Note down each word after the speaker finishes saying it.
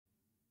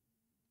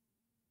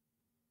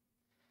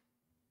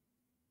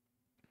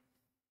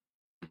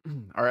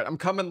All right, I'm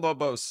coming,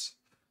 Lobos.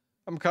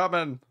 I'm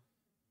coming.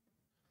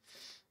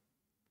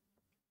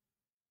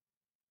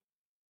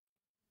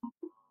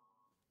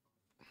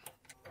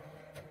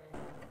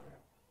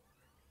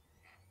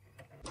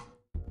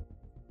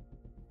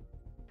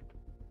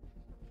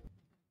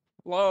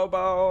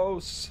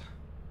 Lobos.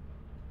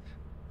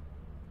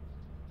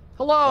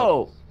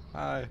 Hello. Oh,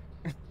 hi.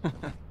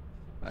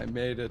 I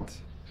made it.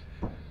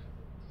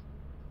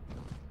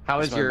 How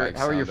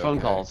are your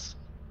phone calls?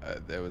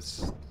 It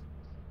was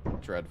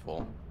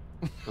dreadful.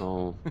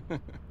 Oh,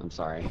 I'm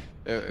sorry.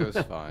 It was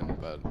fun,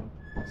 but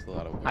it's a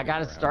lot of. I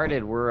got it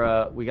started.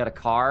 We got a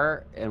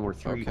car and we're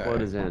 3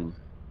 quotas in.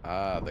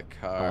 Ah, the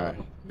car,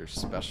 your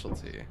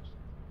specialty.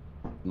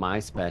 My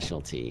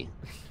specialty.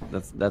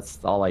 That's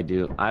all I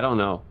do. I don't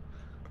know.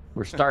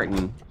 We're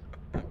starting.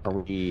 Are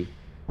we?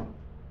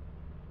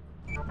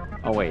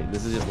 Oh wait,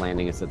 this is just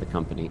landing us at the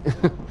company.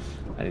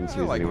 I didn't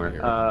choose anywhere.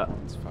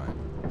 It's fine.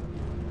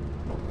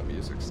 The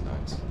music's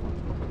nice.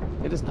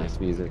 It is nice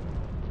music.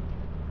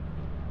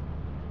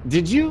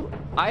 Did you?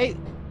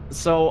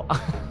 So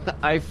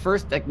I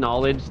first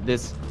acknowledged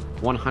this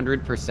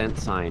 100%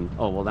 sign.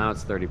 Oh well, now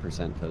it's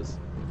 30% because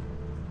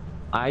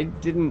I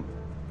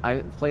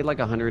played like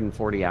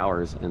 140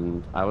 hours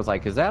and I was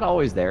like, is that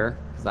always there?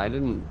 Because I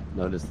didn't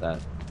notice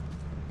that.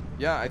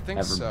 Yeah, I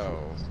think so.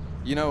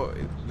 You know,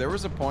 there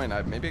was a point,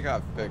 maybe it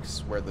got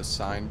fixed, where the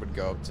sign would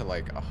go up to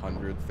like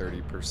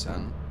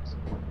 130%.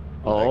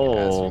 Oh.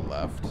 As you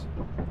left.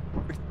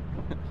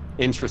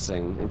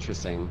 Interesting.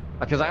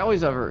 Because I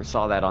always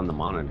saw that on the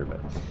monitor, but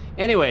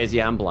anyways,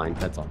 yeah, I'm blind,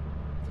 that's all.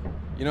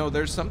 You know,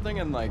 there's something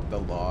in like the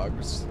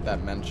logs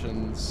that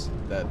mentions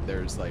that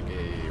there's like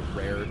a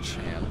rare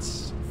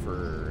chance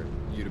for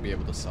you to be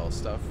able to sell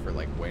stuff for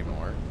like way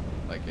more.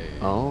 Like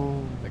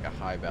a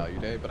high value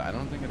day, but I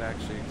don't think it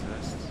actually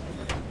exists.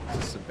 It's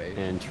just a bait.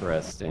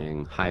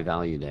 Interesting. High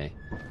value day.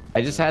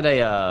 I just had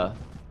I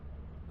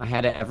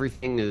had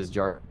everything is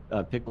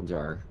pickle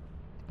jar.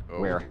 Oh.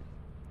 Where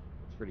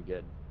it's pretty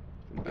good.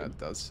 That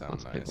does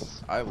sound nice.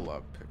 Pickles. I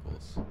love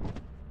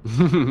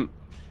pickles.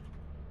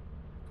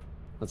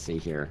 Let's see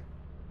here.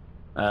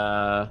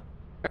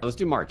 Let's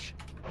do March.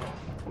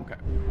 Okay.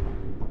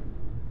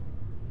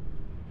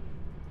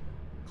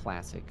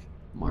 Classic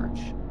March.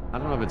 I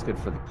don't know if it's good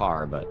for the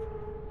car, but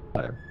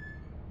whatever.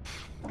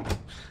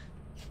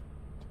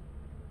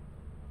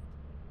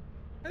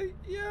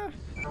 Yeah,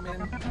 I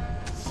mean,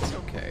 it's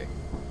okay.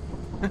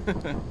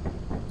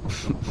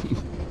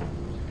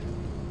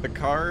 The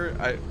car,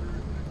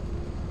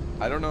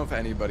 I don't know if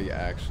anybody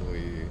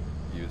actually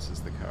uses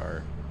the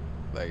car,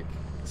 like,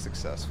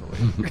 successfully.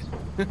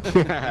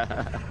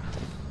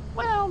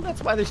 Well,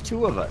 that's why there's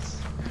 2 of us.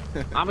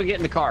 I'm gonna get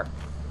in the car.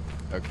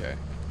 Okay.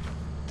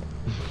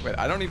 Wait,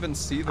 I don't even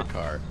see the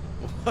car.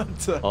 What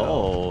the hell?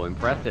 Oh,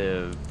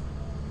 impressive.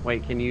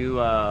 Wait, can you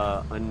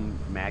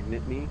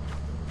unmagnet me?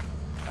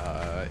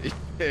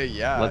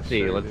 Yeah. Let's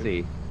see.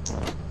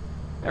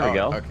 There we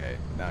go. Okay,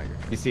 now you're.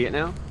 You see it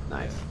now?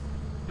 Nice.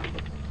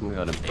 I'm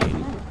gonna go to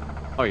main.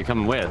 Oh, you're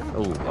coming with.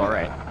 Oh, all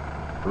right.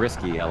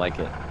 Risky. I like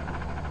it.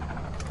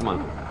 Come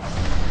on. All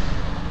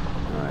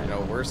right. You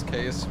know, worst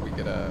case, we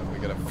get a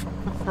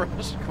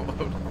fresh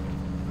quote.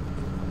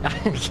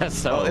 I guess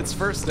so. Well, it's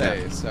first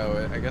day,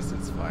 so I guess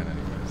it's fine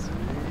anyways.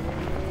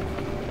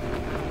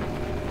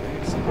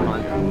 Come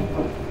on.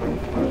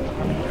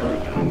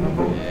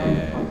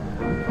 Yeah.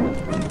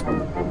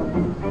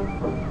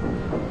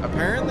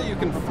 Apparently you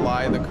can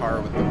fly the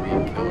car with the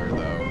weed killer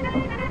though.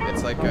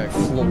 It's like a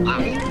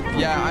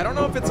yeah, I don't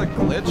know if it's a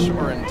glitch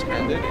or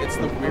intended. It's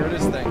the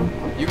weirdest thing.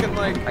 You can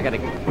like I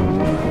can't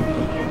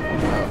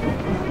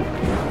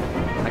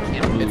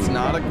move. It's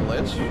not a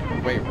glitch?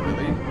 Wait,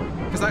 really?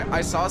 Because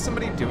I saw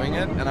somebody doing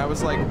it and I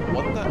was like,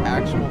 what the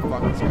actual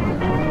fuck is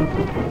going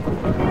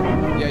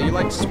on? Yeah, you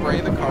like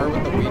spray the car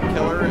with the weed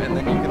killer and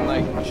then you can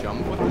like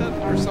jump with it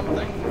or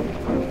something.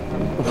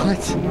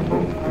 What?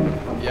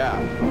 Yeah.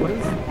 What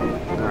is?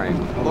 All right.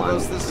 Well,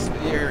 there's this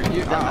here.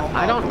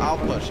 I'll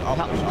push.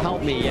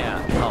 Help me,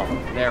 yeah. Help.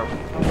 There.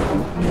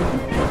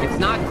 It's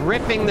not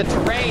gripping the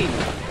terrain.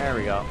 There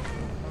we go.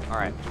 All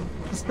right.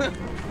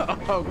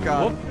 Oh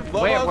God.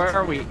 Where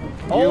are we?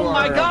 Oh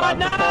my God!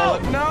 No!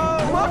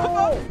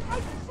 No!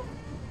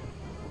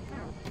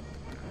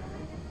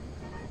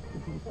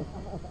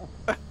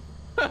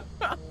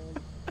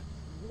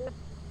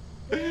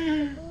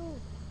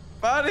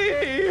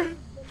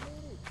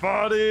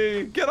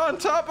 Buddy, get on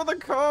top of the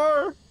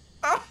car!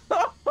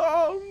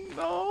 Oh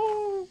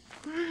no!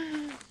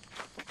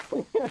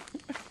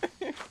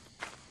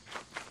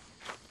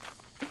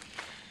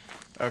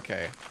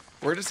 Okay,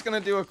 we're just gonna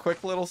do a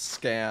quick little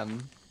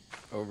scan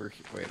over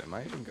here. Wait, am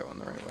I even going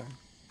the right way?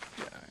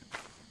 Yeah.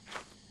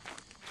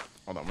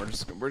 Hold on,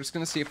 we're just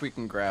gonna see if we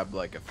can grab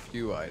like a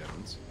few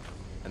items,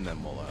 and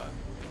then we'll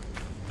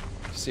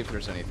see if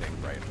there's anything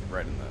right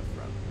in the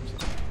front.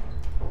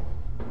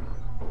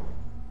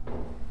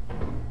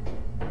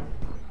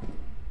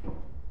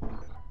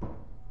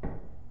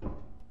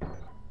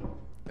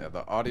 Yeah,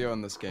 the audio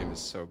in this game is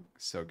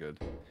so good.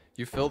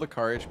 You fill the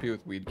car HP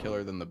with weed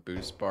killer, then the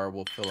boost bar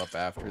will fill up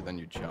after, then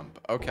you jump.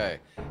 Okay.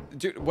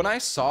 Dude, when I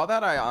saw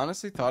that, I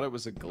honestly thought it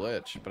was a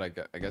glitch, but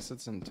I guess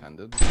it's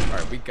intended.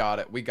 Alright, we got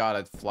it. We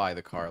gotta fly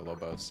the car,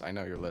 Lobos. I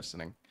know you're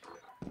listening.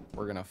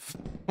 We're gonna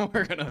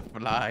we're gonna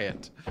fly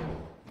it.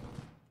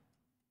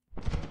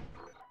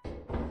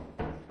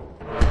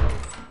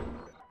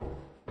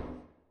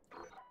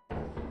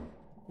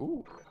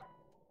 Ooh.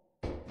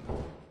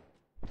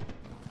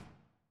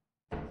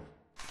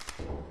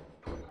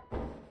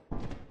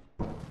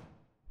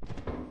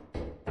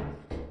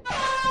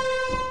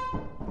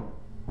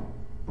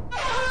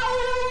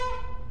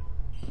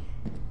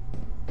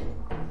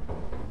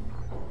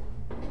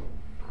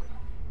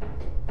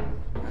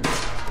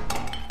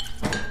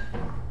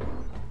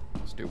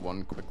 Let's do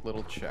one quick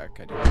little check.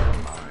 I do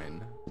have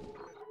mine.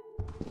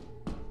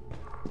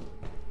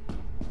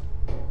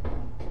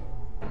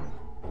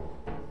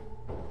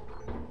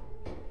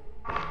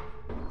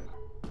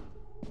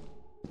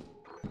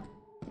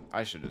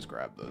 I should just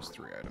grab those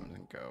 3 items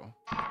and go.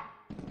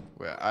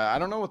 Wait, I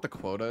don't know what the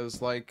quota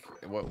is like.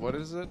 What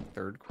is it?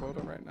 3rd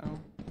quota right now?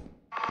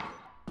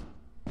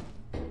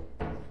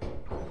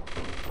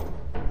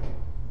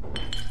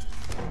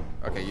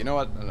 Okay, you know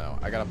what? No,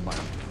 I got a plan.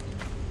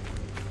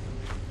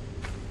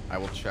 I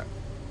will check.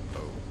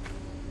 Oh.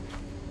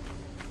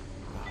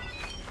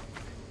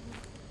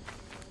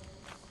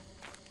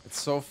 It's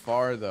so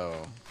far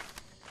though.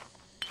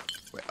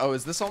 Wait, oh,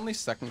 is this only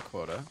 2nd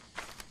quota?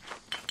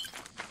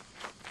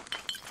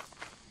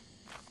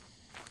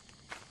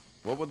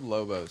 What would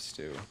Lobos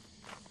do?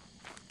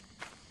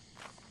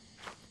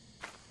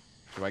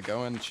 Do I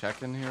go and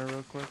check in here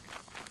real quick?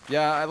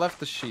 Yeah, I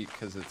left the sheet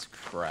because it's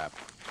crap.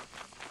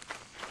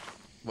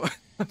 What?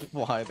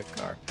 Why the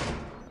car?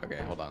 Okay,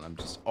 hold on. I'm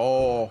just...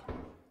 Oh!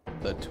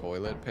 The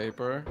toilet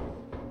paper.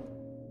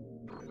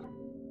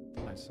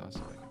 I saw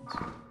seconds.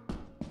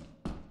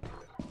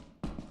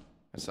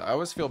 I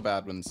always feel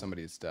bad when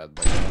somebody's dead.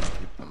 Like, I want to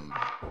keep them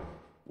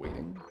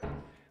waiting.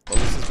 Well,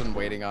 this has been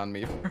waiting on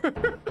me for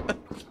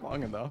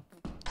long enough.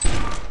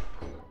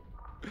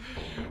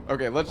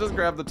 Okay, let's just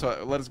grab the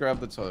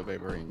toilet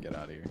paper and get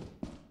out of here.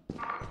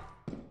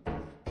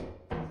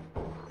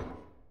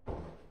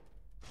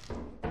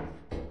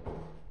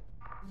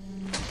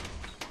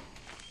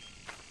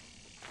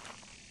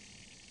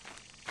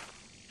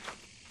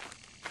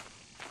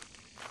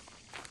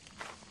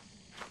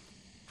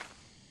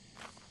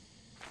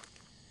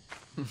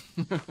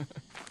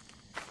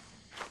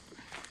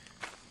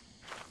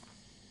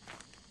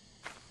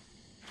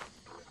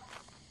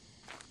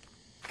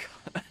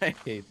 God, I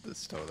hate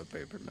this toilet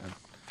paper, man.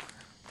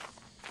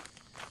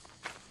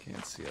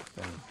 Can't see a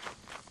thing.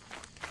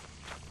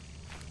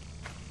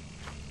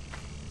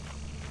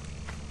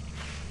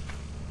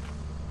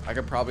 I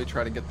could probably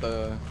try to get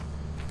the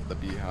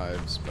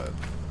beehives, but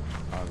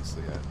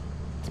honestly,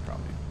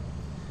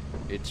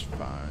 it's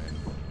fine.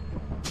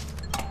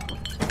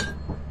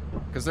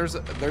 Because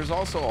there's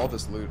also all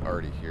this loot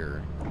already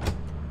here.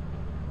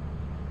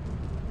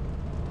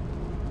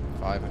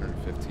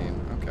 515,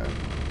 okay.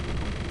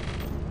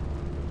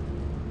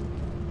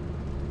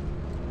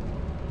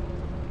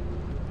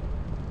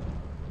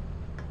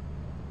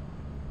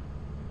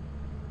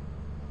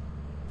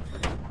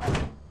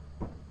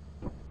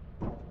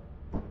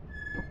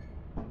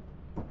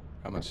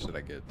 How much did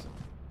I get?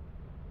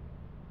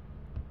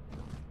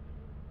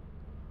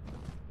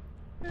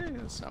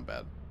 It's not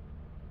bad.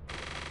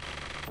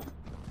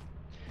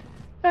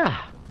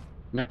 Ah,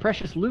 my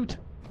precious loot.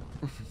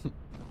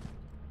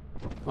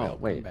 Oh,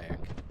 wait. Back.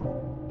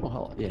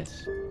 Oh,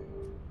 yes.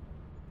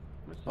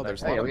 Oh,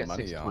 there's a lot of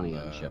money on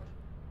the ship.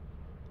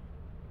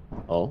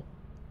 Oh?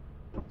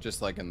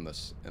 Just like in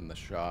the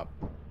shop.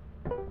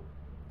 I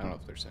don't know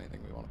if there's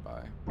anything we want to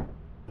buy.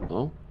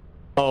 Oh?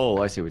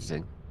 Oh, I see what you're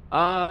saying.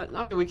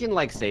 No, we can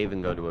like save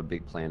and go to a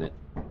big planet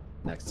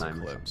next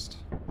time. Eclipsed.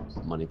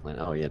 Money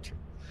planet. Oh, yeah, true.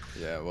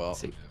 Yeah, well.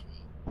 Let's see.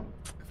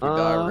 If we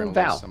die, we're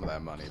gonna lose some of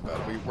that money, but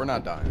we're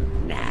not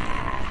dying.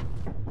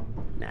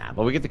 Nah,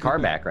 but we get the car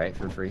back, right,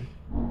 for free?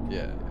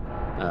 Yeah.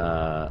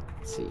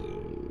 Let's see.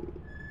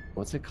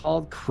 What's it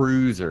called?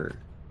 Cruiser.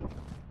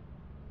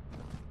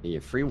 Yeah,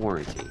 free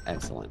warranty.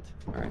 Excellent.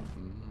 All right.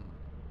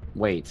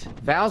 Wait,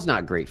 Val's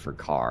not great for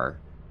car.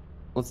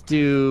 Let's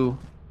do...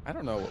 I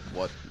don't know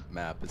what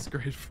map is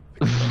great for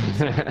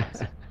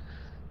the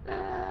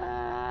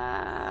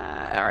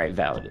all right,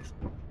 Val it is.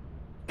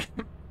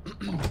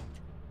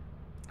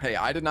 Hey,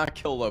 I did not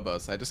kill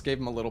Lobos. I just gave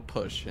him a little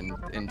push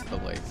into the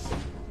lake.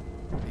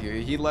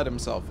 He let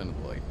himself into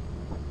the lake.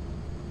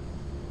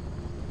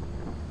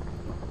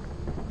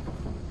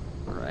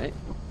 All right.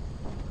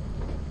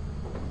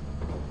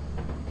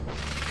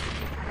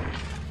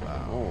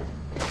 Wow. Oh.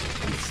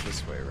 It's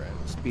this way,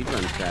 right?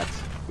 Speedrun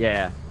stats.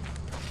 Yeah.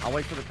 I'll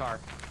wait for the car.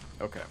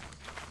 Okay.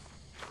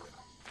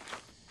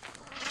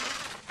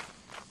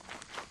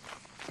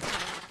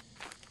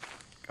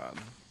 God.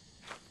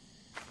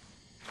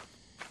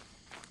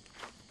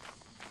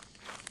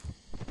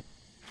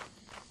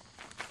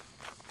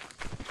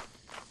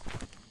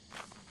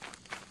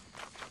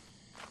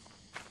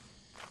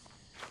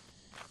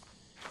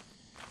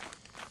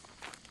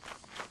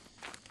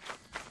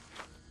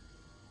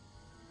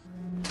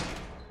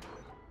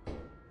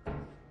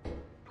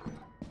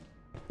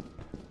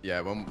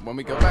 Yeah, when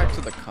we go back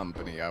to the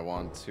company, I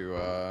want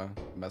to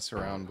mess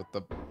around with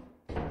the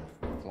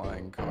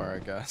flying car, I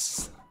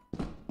guess.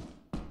 Oh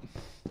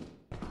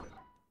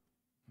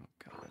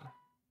god.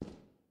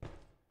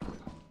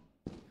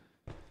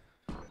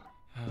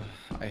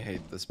 I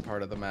hate this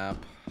part of the map.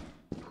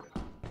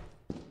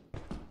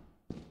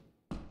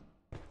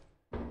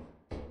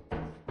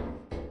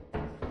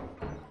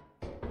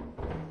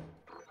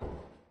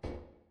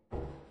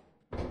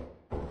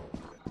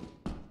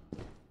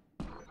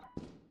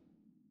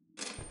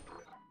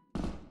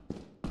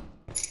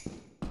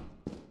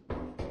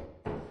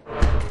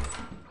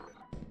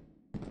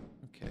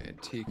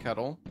 Tea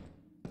kettle.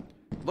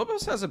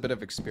 Lobos has a bit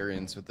of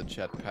experience with the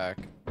jetpack.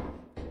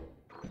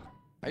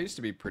 I used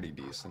to be pretty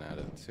decent at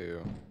it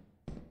too.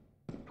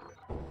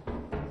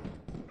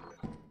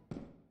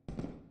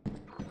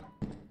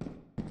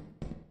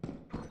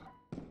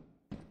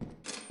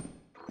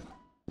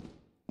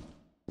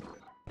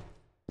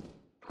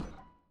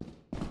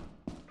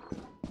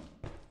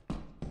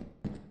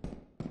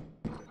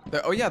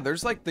 Oh yeah,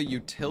 there's like the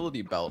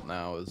utility belt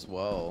now as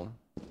well.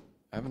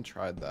 I haven't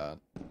tried that.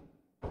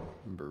 I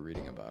remember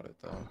reading about it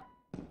though.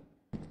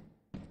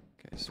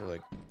 Okay, is there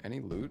like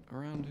any loot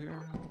around here?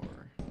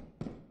 Or...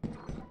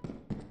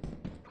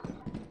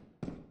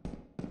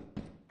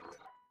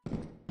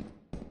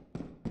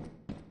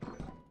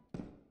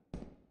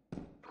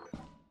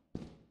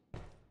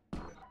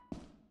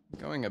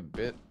 going a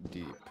bit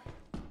deep.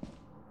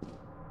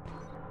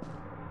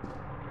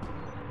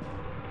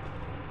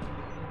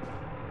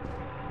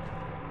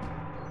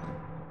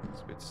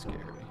 It's a bit scary.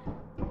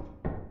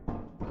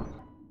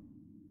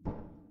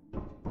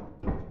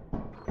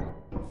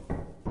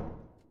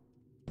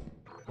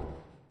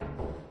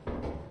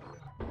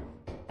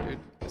 Dude,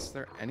 is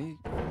there any...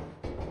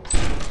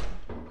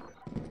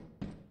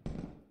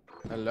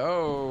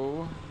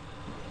 Hello?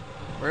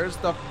 Where's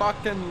the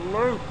fucking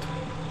loot?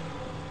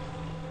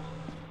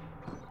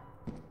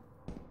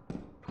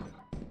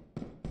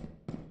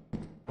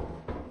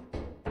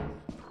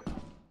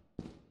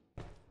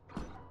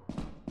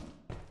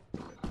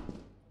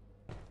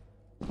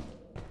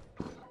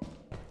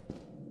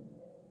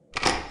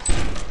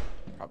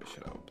 Probably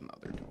should have opened the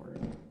other door.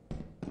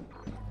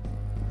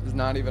 There's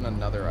not even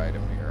another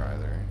item here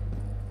either.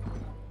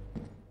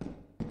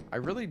 I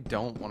really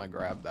don't want to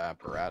grab the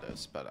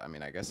apparatus, but I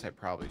mean, I guess I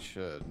probably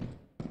should.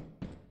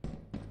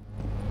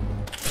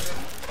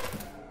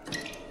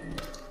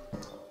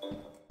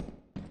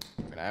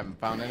 I mean, I haven't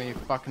found any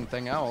fucking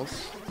thing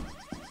else.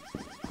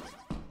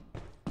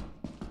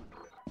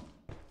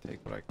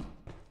 Take what I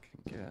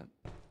can get.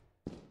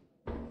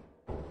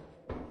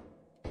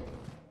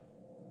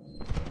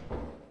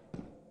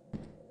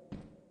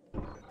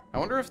 I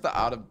wonder if the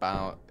out of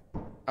bound...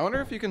 I wonder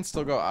if you can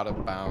still go out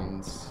of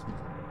bounds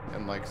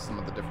in like some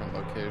of the different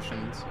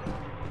locations.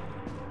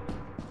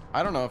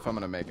 I don't know if I'm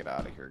gonna make it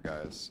out of here,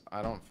 guys.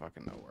 I don't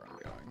fucking know where I'm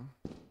going.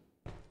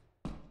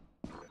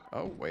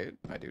 Oh, wait.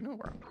 I do know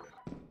where I'm going.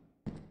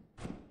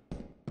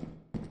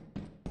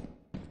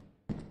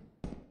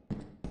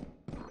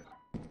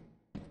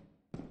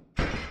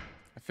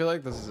 I feel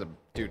like this is a...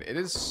 Dude, it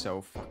is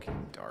so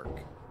fucking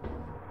dark.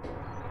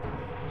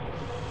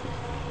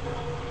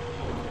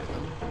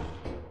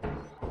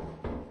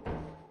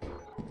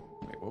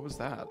 What was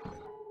that?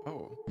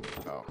 Oh.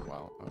 Oh,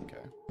 well,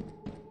 okay.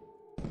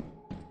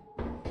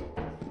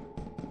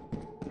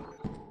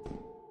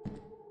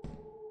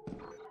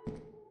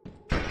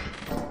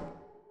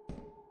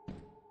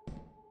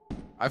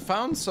 I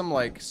found some,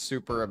 like,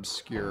 super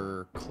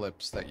obscure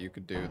clips that you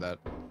could do that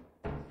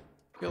I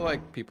feel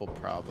like people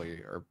probably,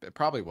 or it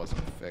probably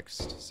wasn't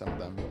fixed, some of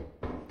them.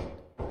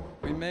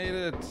 We made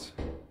it!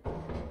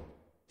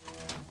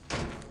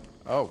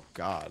 Oh,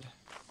 God.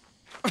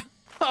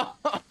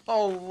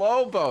 Oh,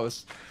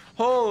 Lobos!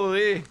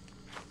 Holy!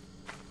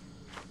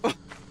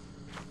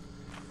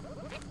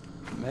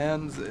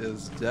 Mans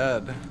is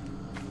dead.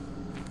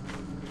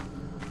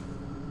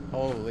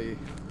 Holy.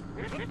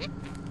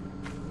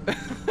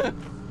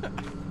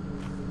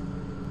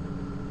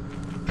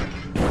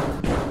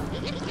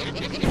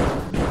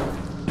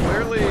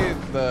 Clearly,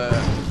 the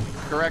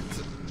correct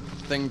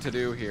thing to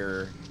do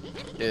here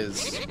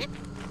is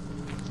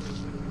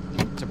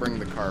to bring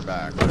the car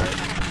back,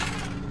 right?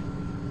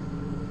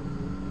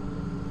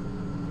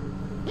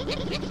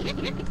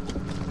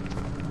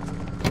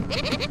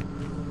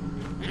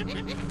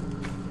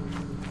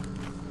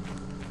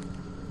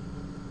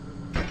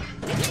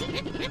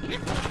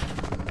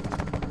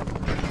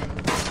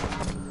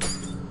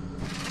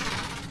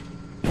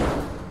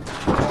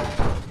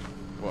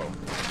 Whoa.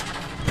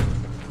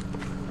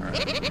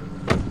 Alright.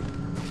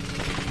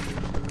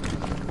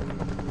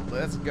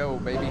 Let's go,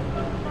 baby.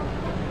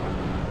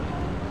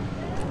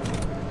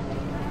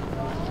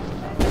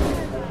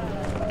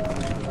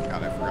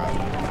 God, I forgot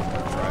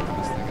what driving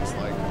this thing is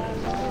like.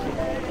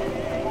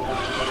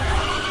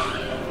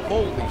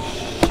 Holy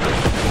shit.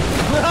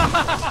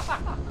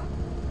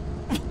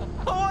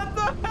 What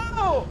the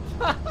hell?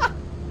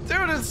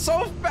 Dude, it's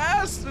so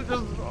fast. It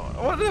just...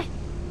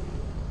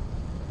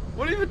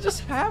 What even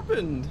just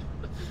happened?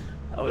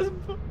 That was.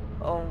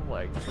 Oh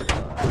my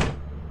god.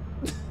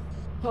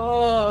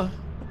 Oh,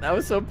 that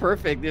was so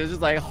perfect. It was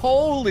just like,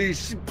 holy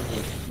shit.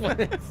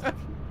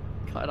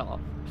 Cut off.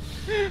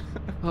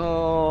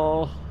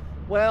 Oh,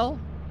 well,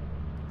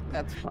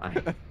 that's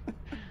fine.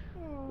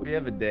 We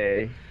have a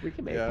day. We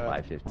can make it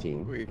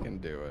 5:15. We can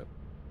do it.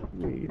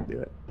 We can do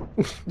it.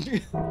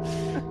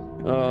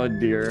 Oh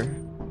dear.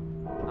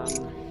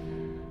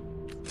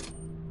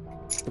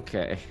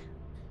 Okay.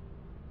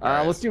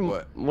 Right, let's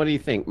do. What do you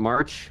think?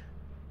 March?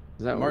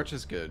 Is that March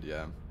is good?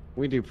 Yeah.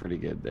 We do pretty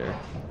good there.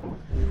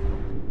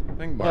 I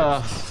think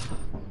March.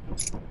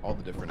 All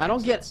the different. I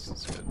don't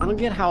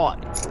get how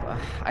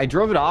I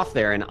drove it off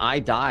there and I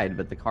died,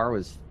 but the car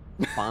was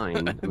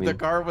fine. I mean, the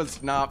car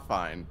was not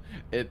fine.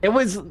 It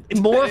was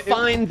more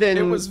fine than.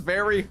 It was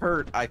very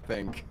hurt, I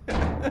think.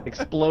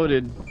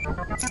 Exploded.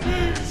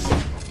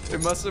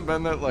 It must have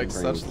been at like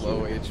such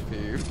low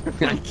HP.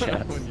 I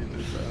guess. When you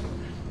did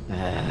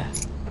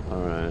that.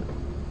 All right.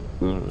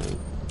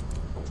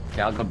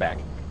 Okay, I'll go back.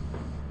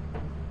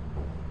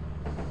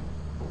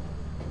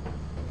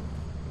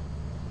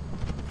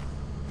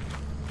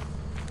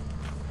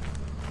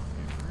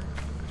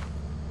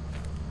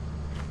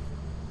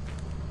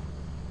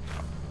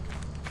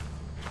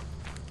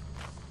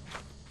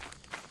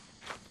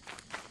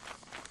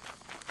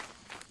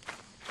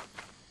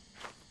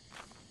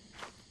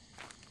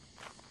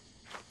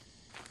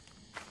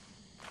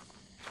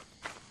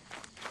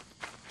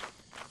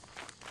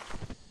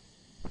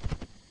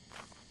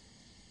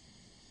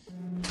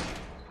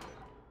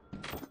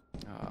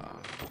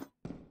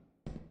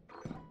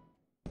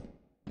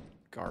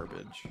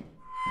 Garbage.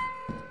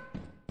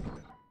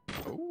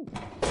 Oh.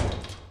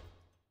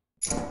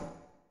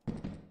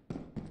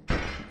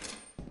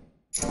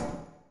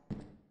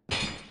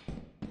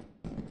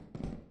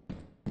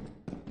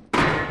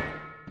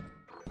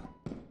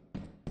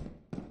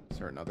 Is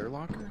there another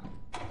locker?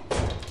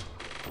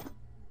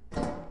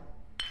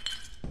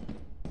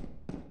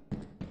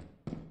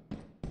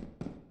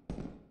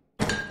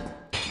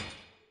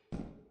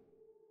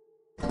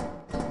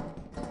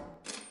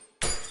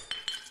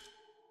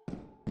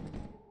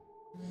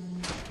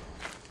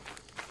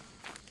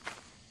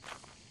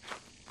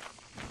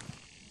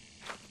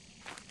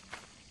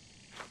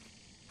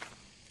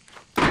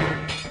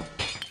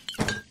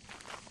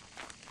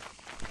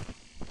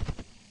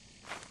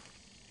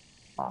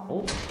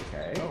 Oh,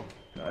 okay.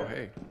 Oh,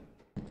 hey.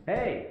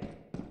 Hey!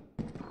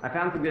 I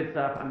found some good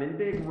stuff. I'm in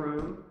big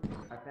room.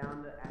 I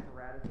found the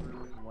apparatus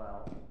room as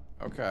well.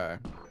 Okay.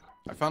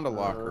 I found a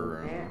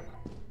locker room.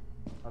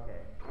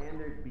 And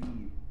there's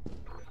bees.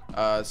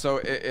 So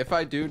if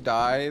I do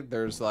die,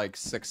 there's like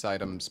 6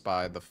 items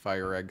by the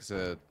fire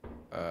exit.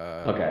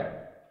 Okay.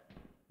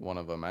 One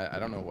of them. I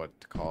don't know what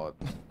to call it.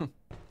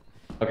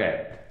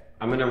 Okay.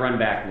 I'm gonna run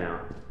back now.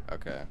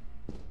 Okay.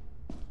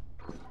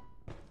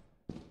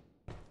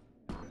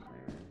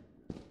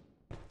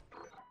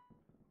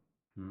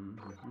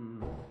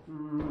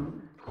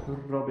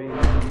 Robin.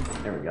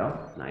 There we go.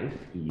 Nice.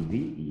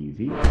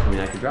 Easy. I mean,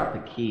 I could drop the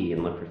key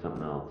and look for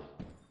something else.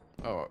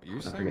 Oh,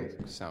 you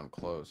sound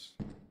close.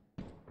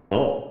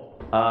 Oh.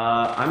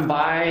 I'm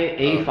by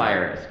a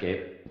fire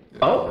escape. Yeah,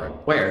 oh, right.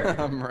 where?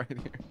 I'm right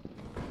here.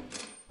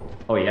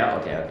 Oh, yeah?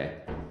 Okay.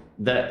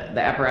 The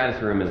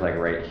apparatus room is like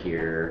right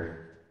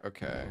here.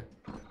 Okay.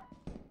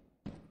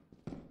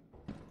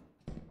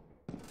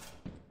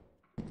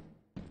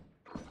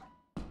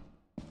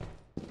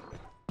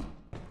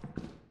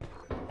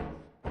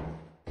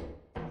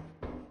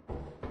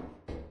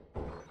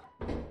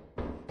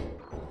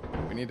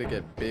 We need to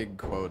get big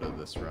quota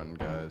this run,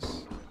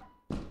 guys.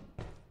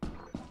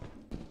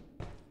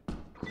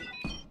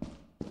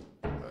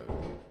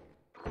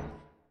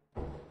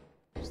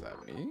 Is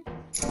that me?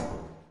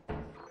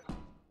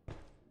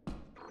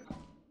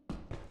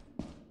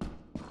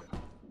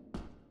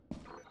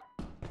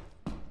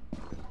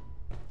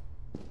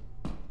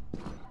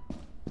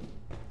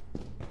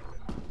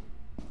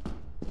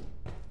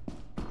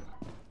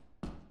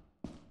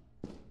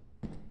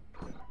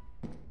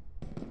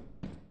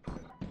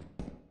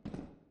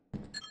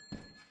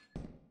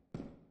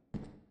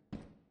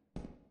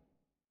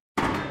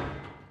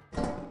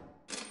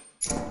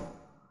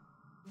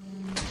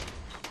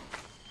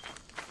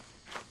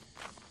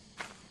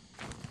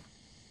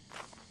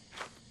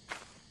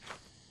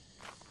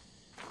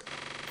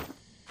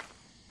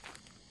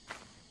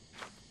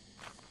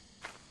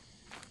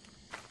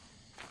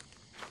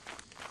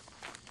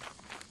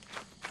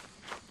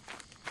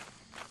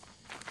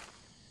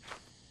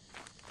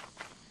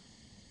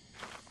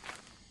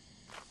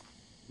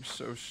 You're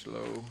so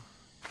slow.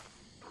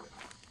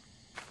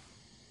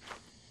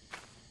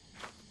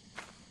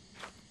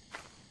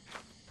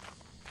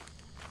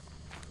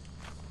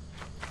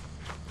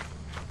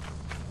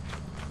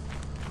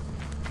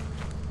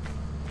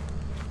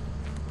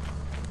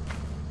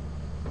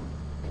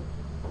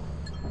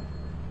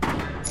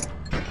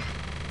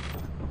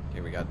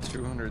 Okay, we got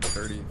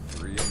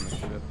 233 in the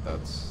ship.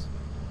 That's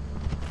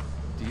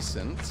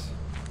decent.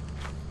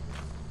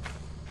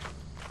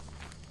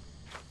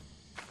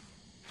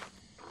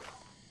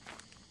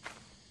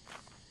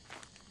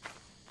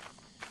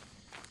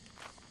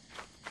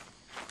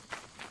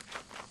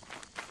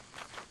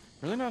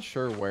 Really not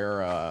sure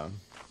where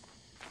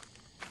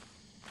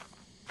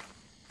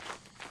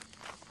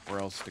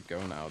else to go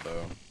now,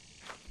 though,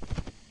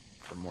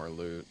 for more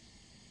loot.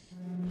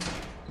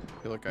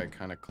 I feel like I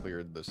kind of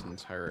cleared this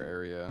entire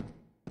area.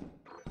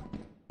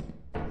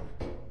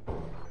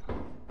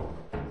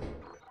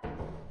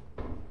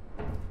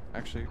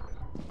 Actually,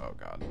 oh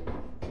god.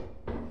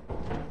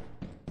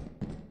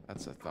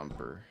 That's a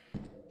thumper.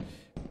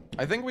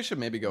 I think we should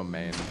maybe go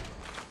main.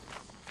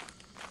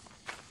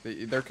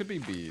 There could be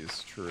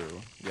bees,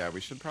 true. Yeah, we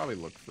should probably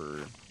look for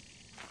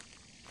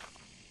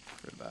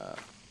that.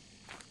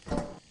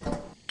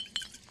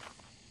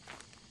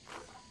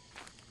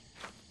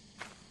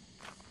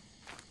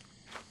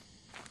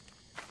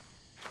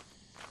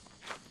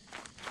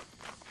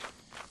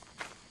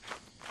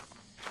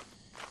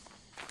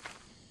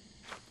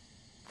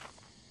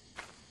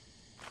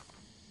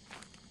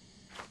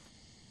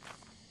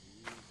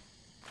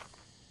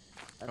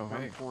 At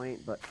some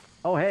point, but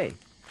oh hey,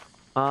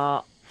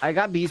 I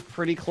got bees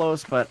pretty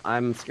close, but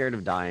I'm scared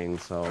of dying,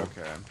 so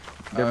Okay.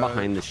 they're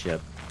behind the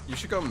ship. You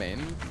should go main,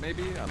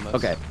 maybe. Unless.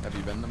 Okay. Have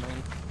you been the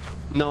main?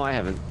 No, I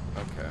haven't.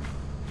 Okay.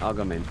 I'll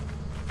go main.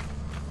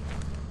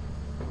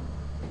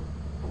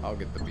 I'll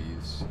get the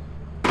bees.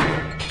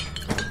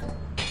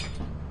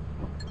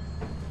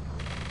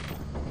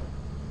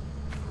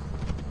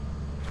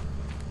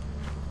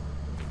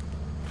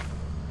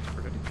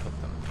 Where did he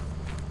put them?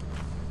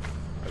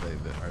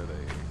 Are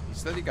they? He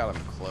said he got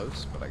them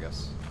close, but I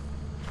guess.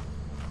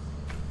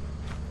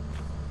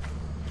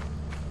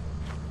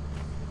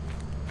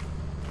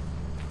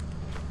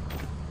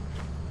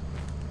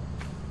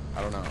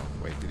 I don't know.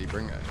 Wait, did he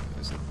bring it?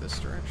 Is it this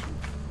direction?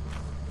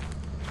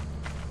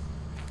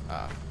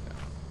 Ah,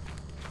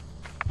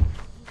 yeah.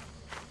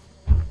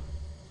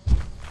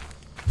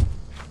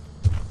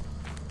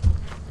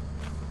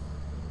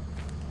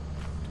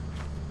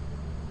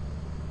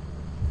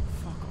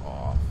 Fuck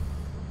off.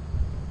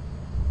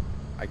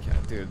 I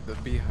can't, dude. The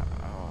bee.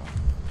 Oh,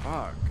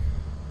 fuck.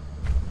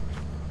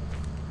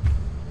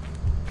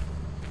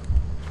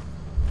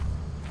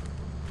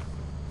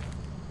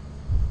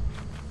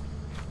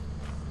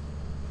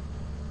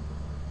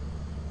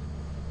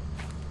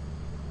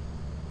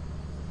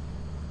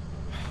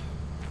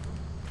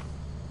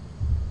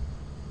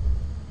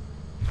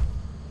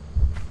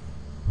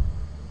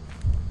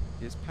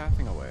 He's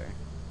pathing away.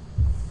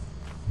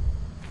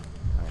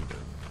 Kind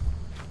of.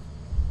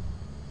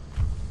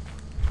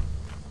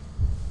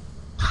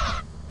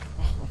 Oh,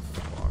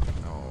 fuck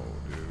no,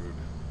 dude.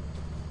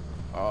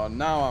 Oh,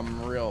 now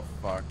I'm real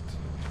fucked.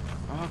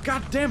 Oh,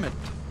 god damn it!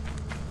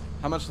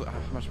 How much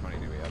money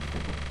do we have?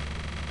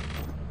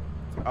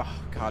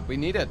 Oh, god, we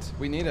need it.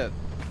 We need it.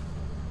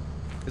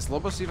 Is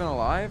Lobos even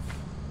alive?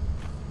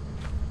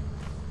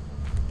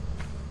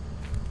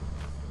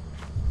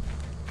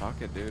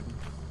 Fuck it, dude.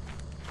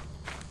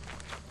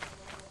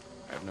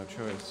 I have no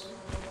choice.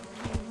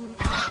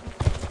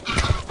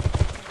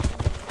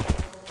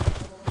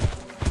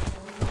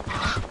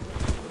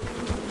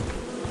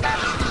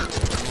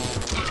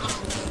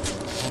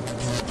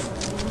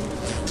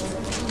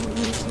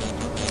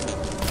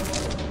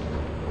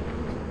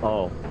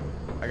 Oh.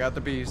 I got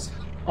the bees.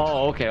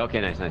 Oh, okay,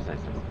 okay, nice. I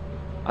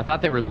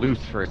thought they were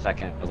loose for a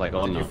second. I was like,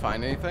 oh Did no. you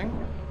find anything?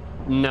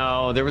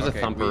 No, there was Okay,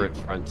 a thumper in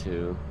front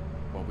too.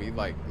 Well, we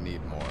like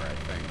need more, I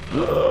think.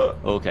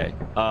 Okay.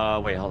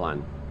 Wait, hold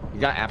on. You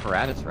got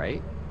apparatus,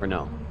 right? Or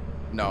no?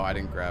 No, I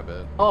didn't grab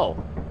it.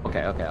 Oh.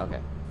 Okay.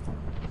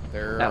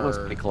 There That was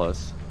are- pretty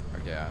close.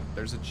 Yeah,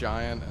 there's a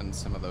giant and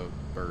some of the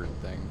bird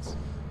things.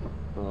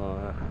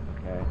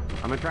 Okay.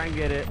 I'm gonna try and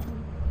get it.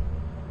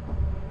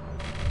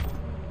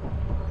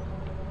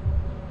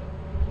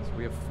 So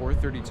we have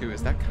 432.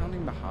 Is that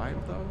counting the hive,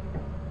 though?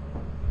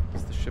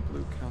 Does the ship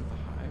loot count the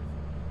hive?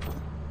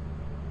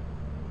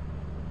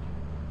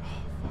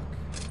 Oh, fuck.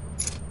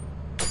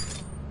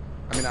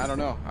 I mean, I don't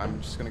know.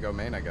 I'm just gonna go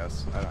main, I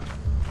guess. I don't.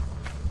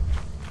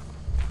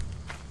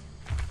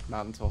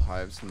 Not until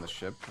hives from the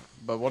ship.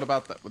 But what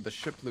about that with the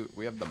ship loot?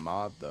 We have the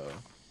mod, though.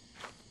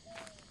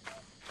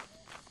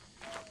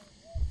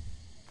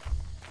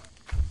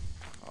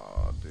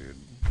 Oh, dude.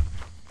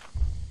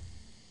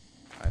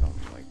 I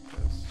don't like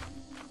this.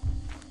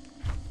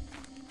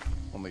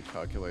 Only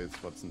calculates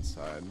what's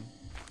inside.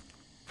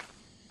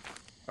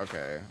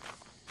 Okay.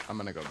 I'm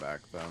gonna go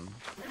back then.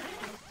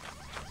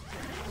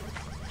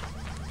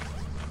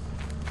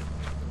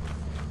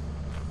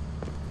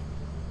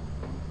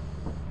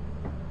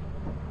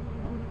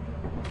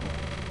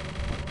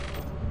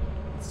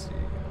 Let's see.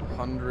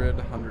 100,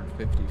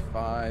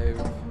 155.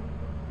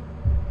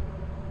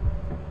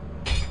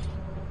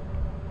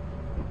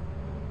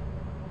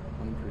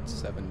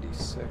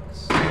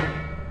 176.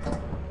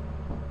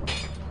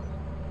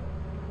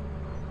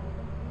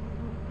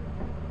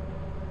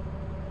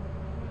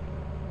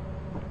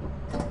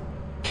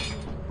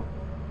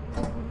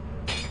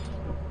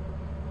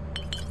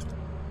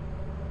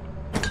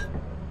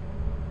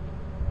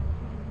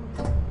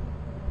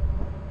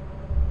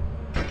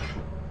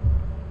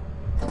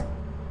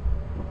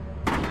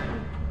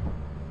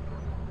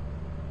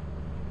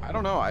 I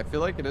don't know. I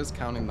feel like it is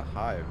counting the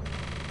hive.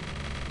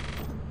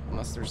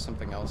 Unless there's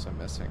something else I'm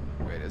missing.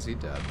 Wait, is he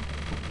dead?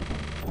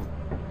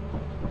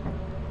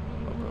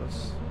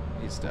 Lobos.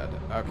 He's dead.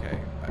 Okay.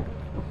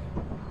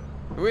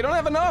 We don't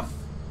have enough!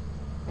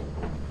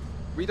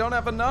 We don't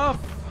have enough!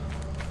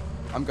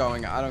 I'm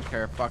going. I don't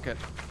care. Fuck it.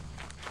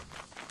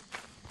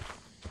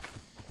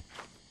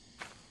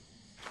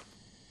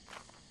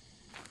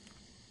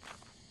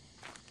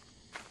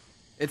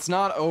 It's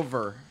not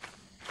over.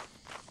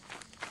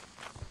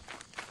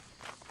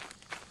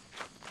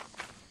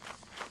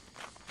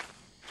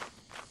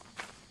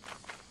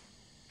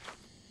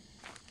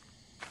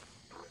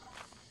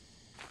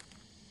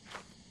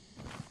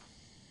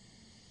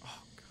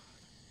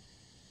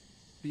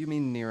 What do you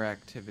mean near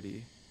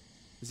activity?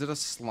 Is it a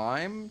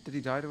slime? Did he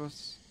die to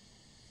us?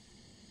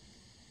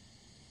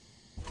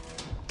 Okay,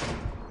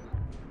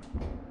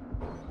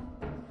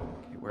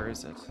 where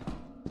is it?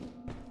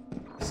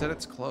 He said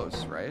it's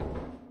close, right?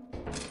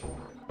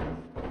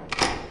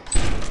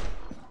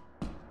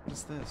 What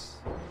is this?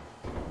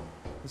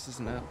 This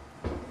isn't it.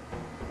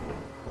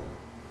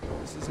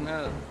 This isn't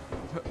it.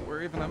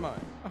 Where even am I?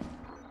 Oh.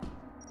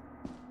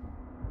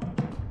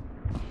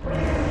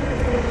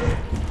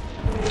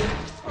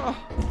 Oh.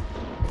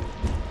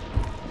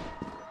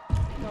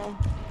 No.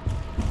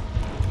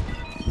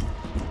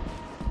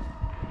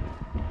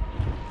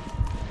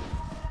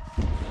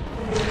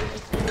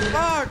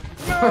 Fuck!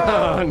 No!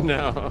 Oh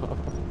no.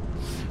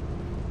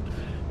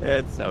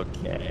 It's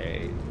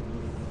okay.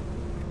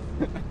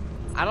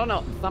 I don't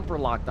know. Thumper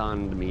locked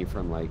on to me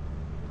from like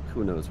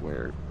who knows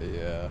where.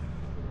 Yeah.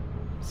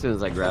 As soon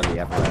as I grab the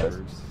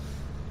apparatus.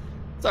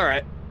 It's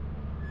alright.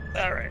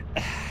 Alright.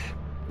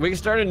 We can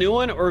start a new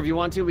one, or if you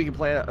want to, we can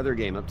play another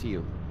game. Up to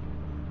you.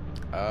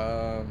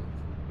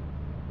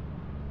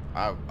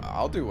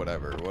 I'll do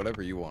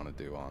whatever you want to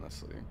do,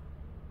 honestly.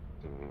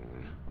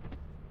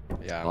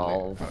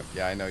 Yeah,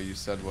 yeah, I know you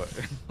said what.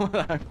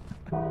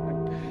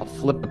 I'll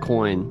flip a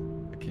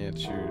coin. I can't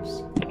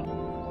choose.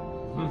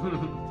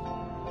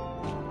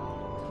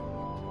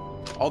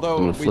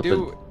 Although we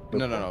do.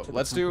 No.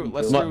 Let's do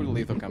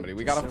Lethal Company.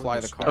 We gotta fly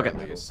the car at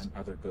least.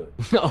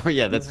 Oh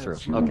yeah, that's true.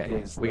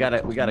 Okay, we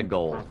got a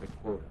goal.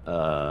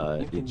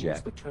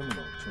 Eject. The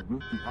terminal to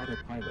route the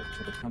autopilot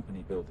to the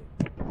company building.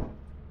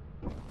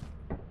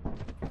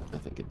 I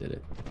think it did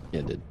it.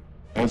 Yeah, it did.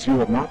 As you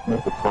have not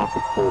met the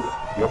profit quota,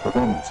 your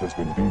performance has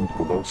been deemed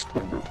below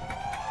standard.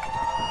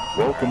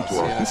 Welcome to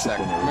our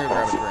disciplinary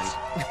process.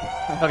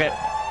 Okay.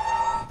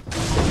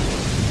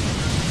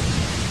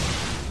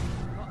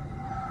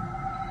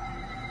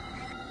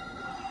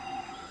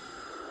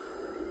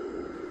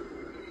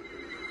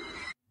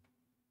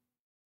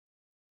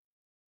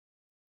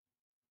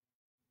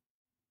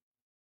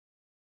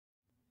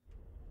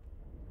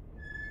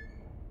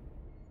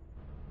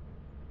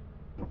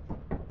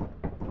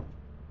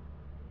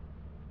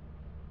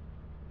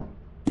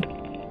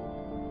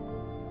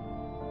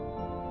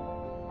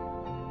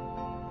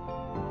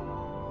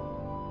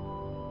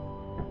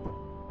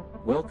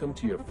 Welcome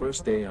to your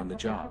first day on the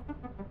job.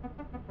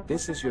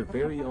 This is your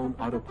very own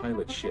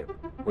autopilot ship,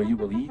 where you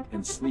will eat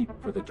and sleep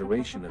for the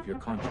duration of your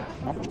contract.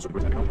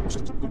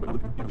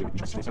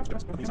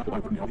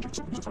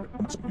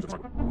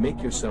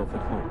 Make yourself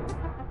at home.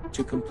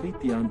 To complete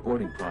the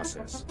onboarding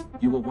process,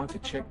 you will want to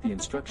check the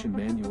instruction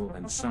manual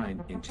and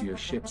sign into your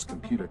ship's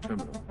computer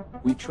terminal.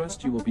 We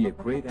trust you will be a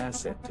great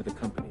asset to the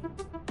company.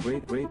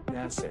 Great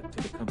asset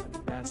to the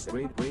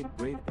company.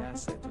 Great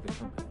asset to the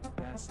company.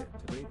 Asset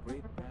to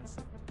great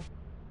asset.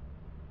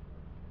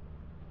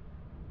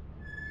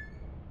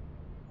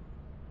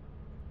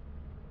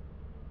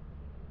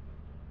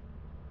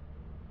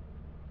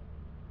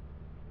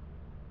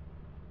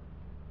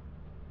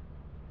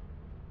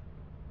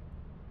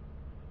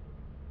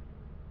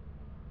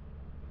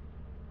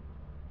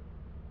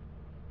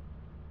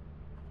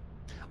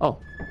 Oh.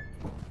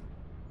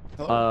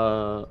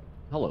 Hello.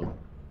 Hello.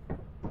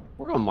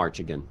 We're gonna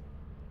march again.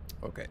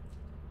 Okay.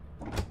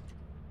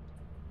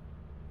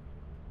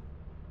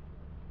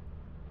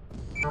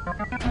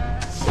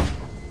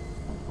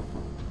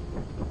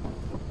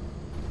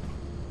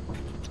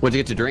 What'd you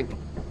get to drink?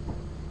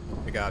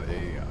 I got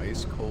a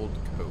ice cold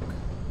Coke.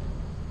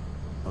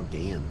 Oh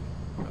damn.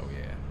 Oh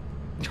yeah.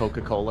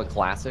 Coca-Cola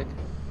Classic.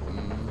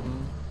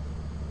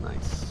 Mm-hmm.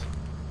 Nice.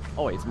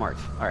 Oh wait, it's March.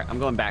 All right, I'm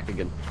going back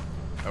again.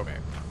 Okay.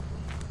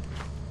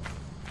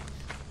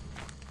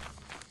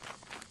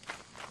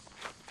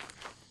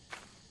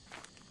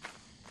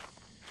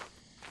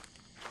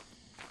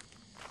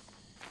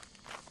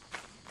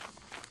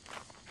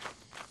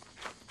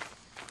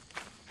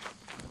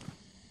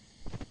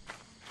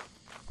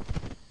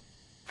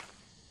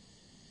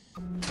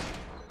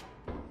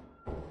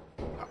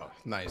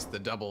 Nice, the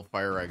double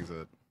fire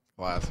exit.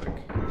 Classic.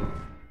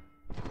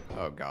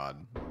 Oh god.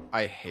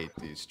 I hate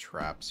these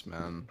traps,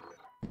 man.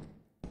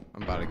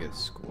 I'm about to get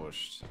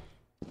squished.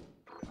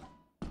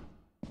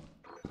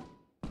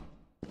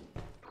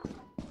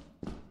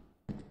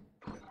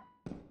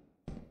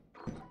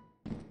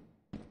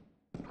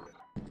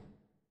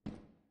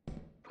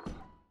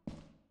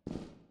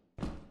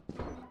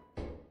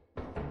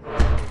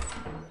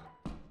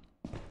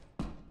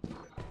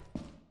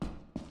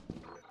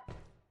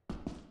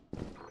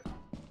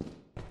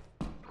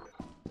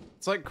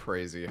 It's like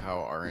crazy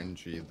how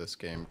RNG this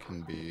game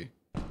can be.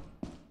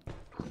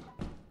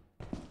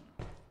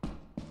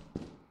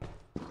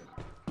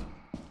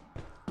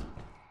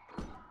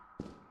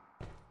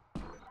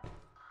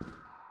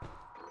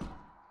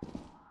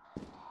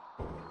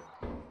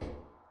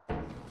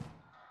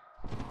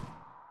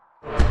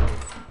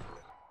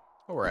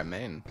 Oh, we're at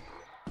main.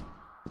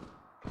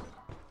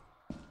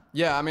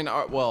 Yeah, I mean,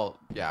 well,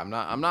 yeah,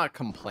 I'm not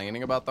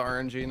complaining about the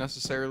RNG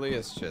necessarily.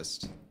 It's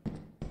just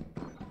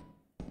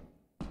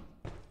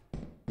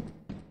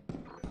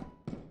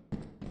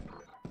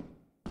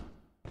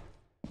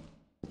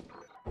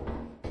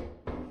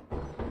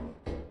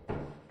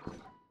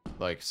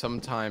like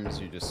sometimes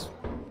you just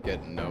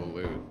get no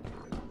loot.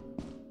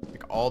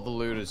 Like all the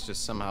loot is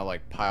just somehow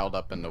like piled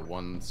up into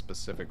one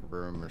specific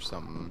room or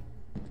something.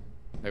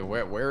 Like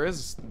where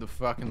is the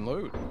fucking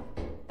loot?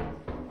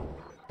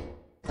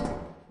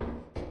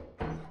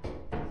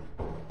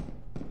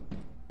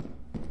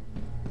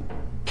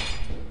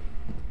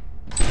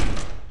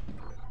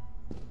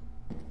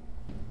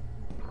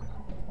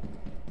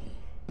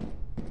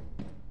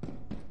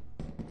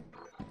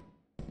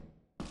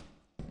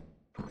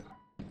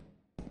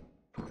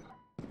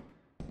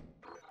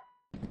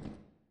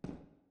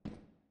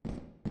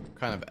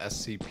 What kind of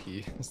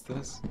SCP is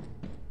this?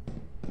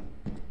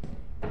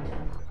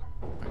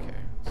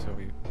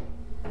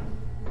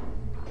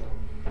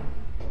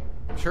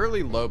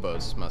 Surely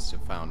Lobos must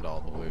have found all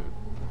the loot.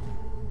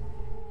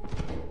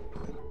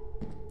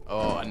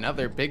 Oh,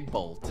 another big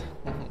bolt.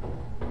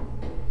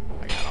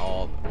 I got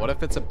all. What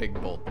if it's a big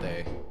bolt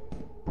day?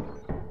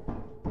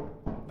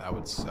 That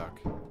would suck.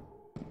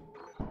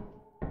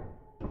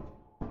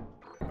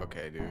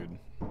 Okay, dude.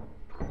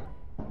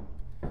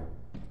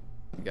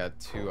 We got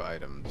 2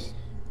 items.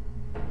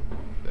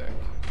 Sick.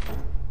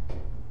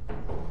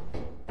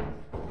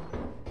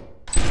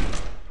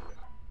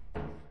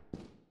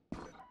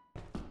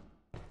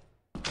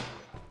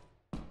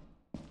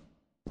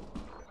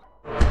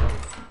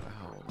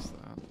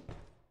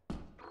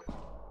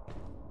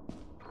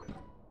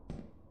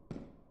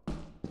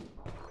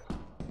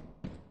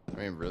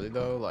 I mean, really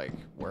though, like,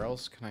 where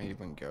else can I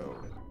even go?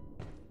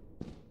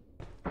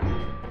 I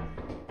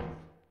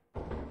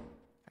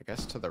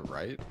guess to the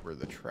right, where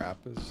the trap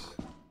is.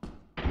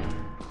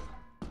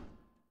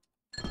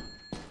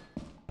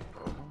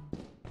 Oh.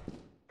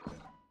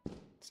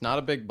 It's not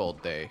a big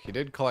bolt day. He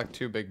did collect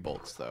 2 big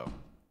bolts, though.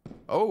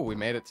 Oh, we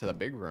made it to the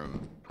big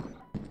room.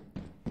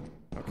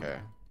 Okay.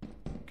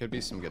 Could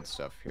be some good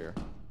stuff here.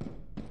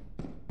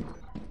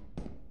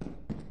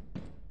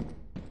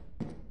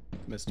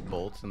 Missed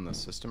bolt in the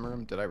system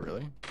room. Did I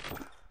really?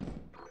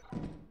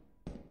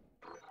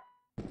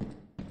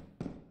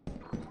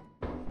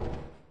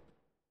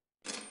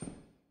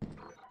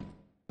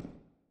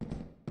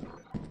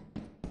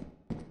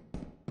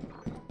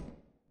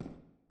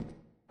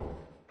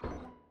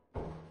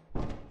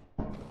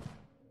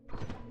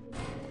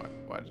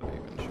 Why did I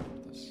even show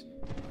this?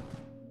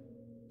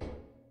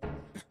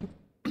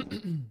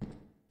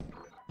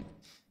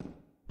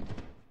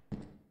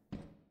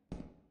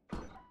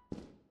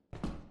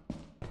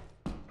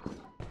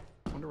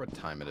 What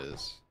time it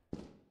is.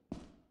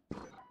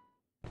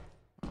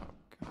 Oh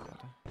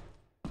god.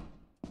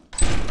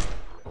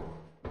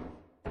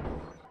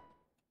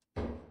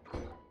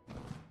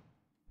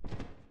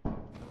 I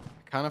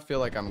kind of feel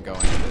like I'm going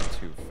a bit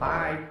too far.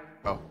 Hi.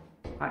 Oh.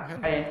 Hi.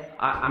 Hey,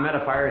 I'm at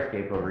a fire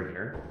escape over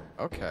here.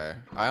 Okay.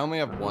 I only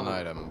have 1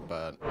 item,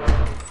 but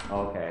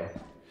okay.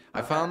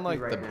 I found like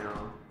right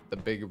now. the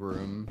big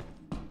room,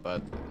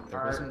 but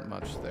there wasn't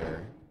much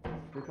there.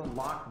 There's a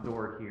locked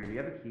door here. Do you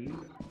have a key?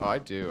 Oh, I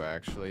do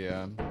actually,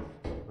 yeah.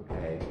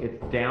 Okay.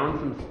 It's down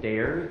some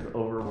stairs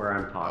over where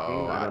I'm talking.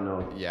 Oh, I don't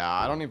know. Yeah,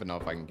 I don't even know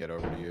if I can get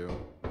over to you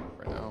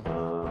right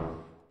now.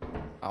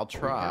 I'll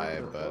try,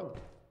 but.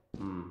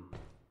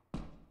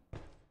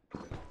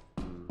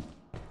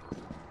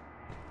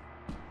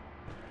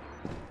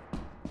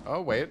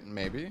 Oh wait,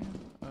 maybe.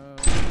 Oh,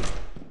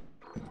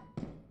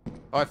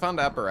 I found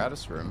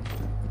apparatus room.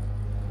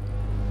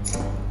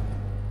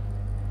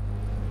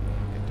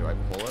 Do I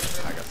pull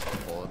it? I guess I'll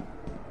pull it.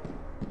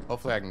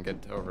 Hopefully I can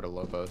get over to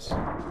Lobos.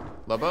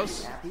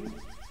 Lobos?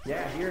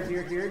 Yeah,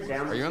 here,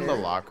 down. Are you in the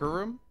locker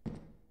room?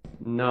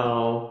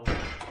 No.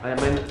 I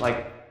mean,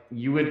 like,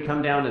 you would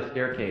come down a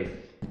staircase.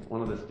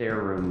 One of the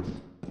stair rooms.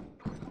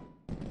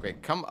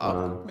 Wait, come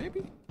up,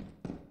 maybe?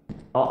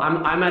 Oh,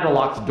 I'm at a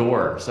locked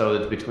door, so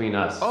it's between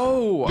us.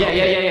 Oh! Yeah,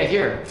 okay. yeah,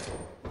 here.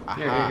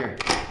 Aha. Here.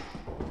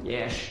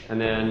 Yes.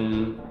 And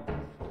then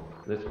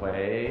this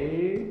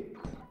way.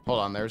 Hold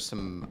on, there's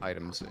some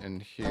items in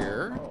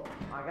here. Oh,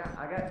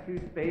 I got 2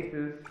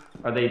 spaces.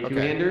 Are they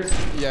two-handers?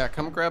 Yeah,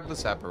 come grab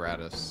this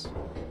apparatus.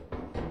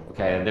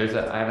 Okay,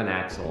 I have an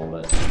axle,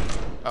 but.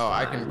 Oh,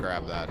 I can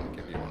grab that and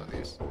give you one of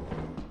these.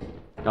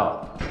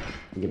 Oh.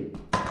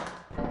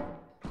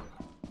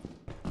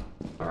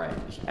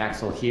 Alright,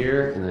 axle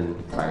here, and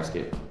then fire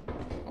escape.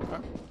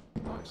 Okay,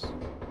 nice.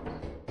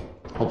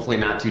 Hopefully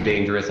not too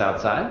dangerous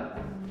outside.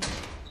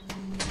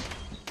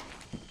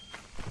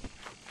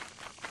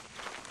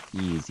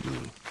 Easy.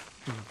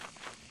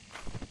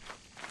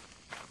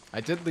 I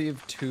did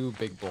leave 2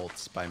 big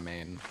bolts by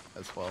main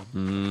as well.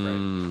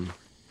 Mm. Right,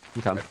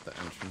 Okay. right at the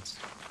entrance.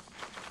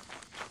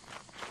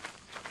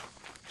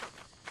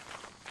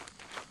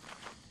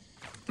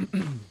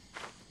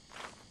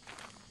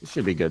 It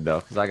should be good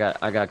though, because I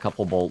got a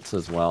couple bolts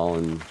as well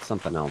and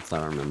something else I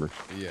don't remember.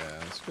 Yeah,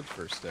 it's a good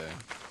first day.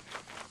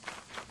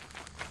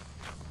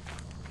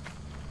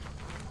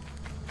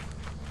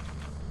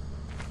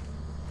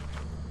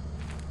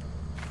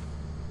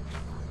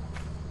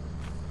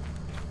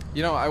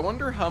 You know, I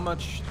wonder how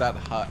much that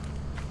I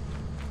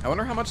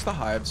wonder how much the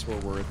hives were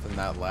worth in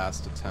that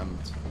last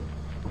attempt.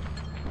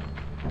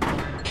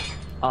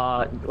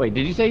 Wait,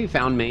 did you say you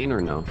found main or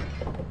no?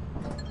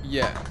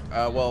 Yeah,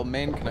 well,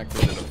 main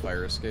connected to the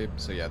fire escape,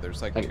 so yeah,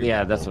 there's like 2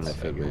 yeah, that's what I bolts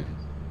at figured. main.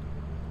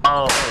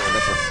 Oh,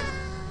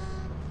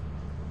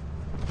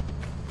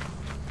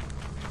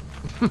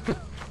 that's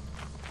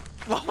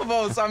what...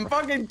 Lobos, I'm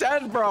fucking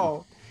dead,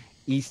 bro!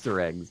 Easter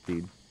eggs,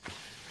 dude.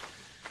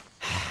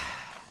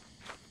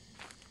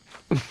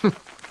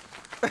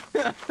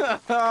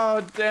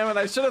 Oh, damn it,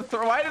 I should have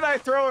why did I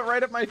throw it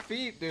right at my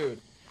feet, dude?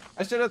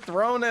 I should have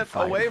thrown it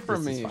away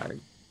from me.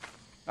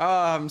 Oh,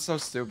 I'm so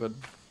stupid.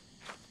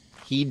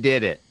 He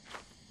did it.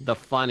 The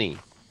funny.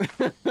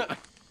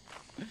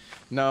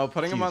 No,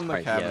 putting them Jesus on the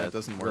Christ, cabinet yeah,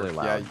 doesn't really work.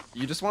 loud. Yeah,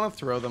 you just want to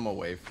throw them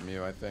away from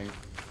you, I think.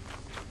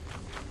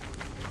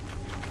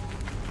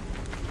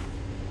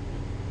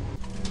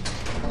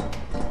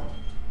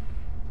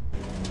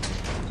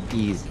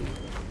 Easy.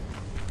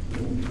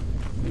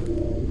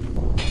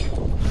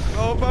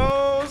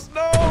 Lobos,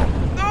 no!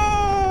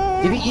 No!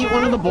 Did he eat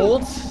one of the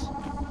bolts?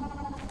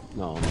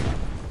 No.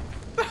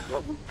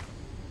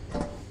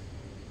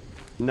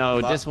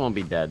 No, this won't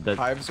be dead. The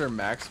Hives are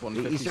max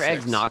 156. Easter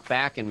eggs knock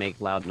back and make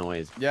loud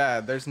noise. Yeah,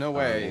 there's no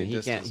way. And he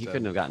this can't. is He dead.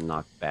 couldn't have gotten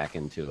knocked back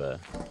into a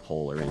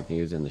hole or anything.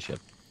 He was in the ship.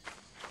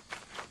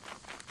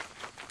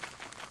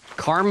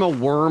 Karma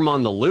worm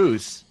on the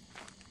loose.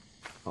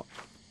 Oh.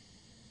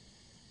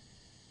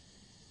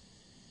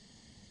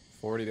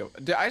 40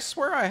 to... I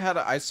swear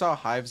I saw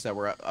hives that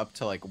were up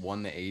to like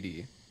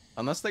 180.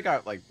 Unless they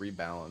got like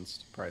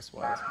rebalanced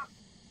price-wise.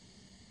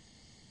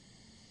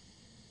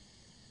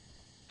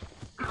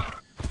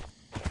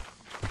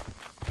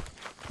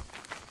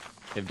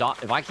 If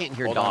I can't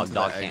hear Hold on dog, to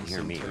dog the can't eggs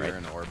hear me, until right? you're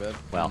in orbit.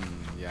 Well.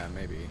 Yeah,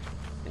 maybe.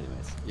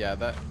 Anyways, Yeah,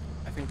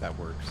 I think that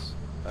works.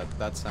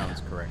 That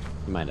sounds correct.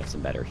 you might have some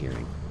better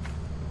hearing.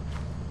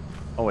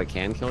 Oh, it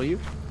can kill you?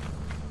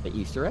 The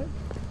Easter egg?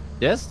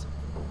 Yes?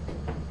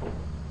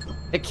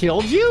 It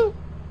killed you?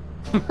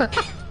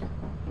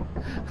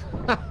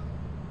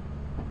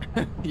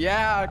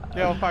 Yeah,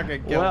 kill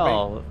fucking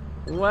kill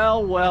me.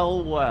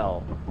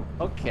 Well.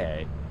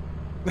 Okay.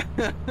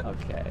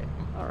 Okay.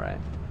 All right.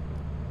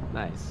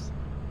 Nice.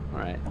 All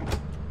right.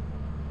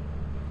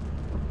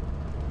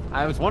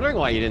 I was wondering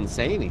why you didn't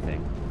say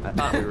anything. I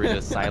thought we were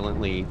just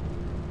silently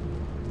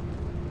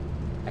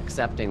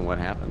accepting what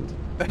happened.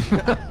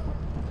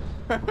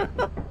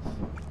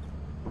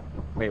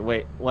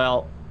 Wait.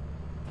 Well,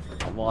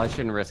 I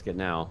shouldn't risk it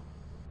now.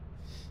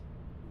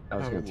 I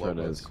was gonna throw it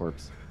at his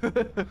corpse.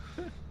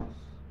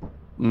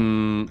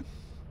 I'm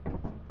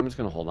just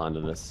gonna hold on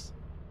to this.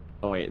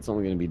 Oh wait, it's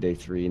only gonna be day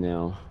 3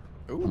 now.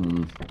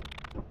 Ooh.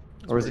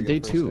 Or is it day Pretty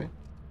good 2? first day.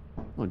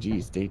 Oh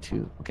geez, day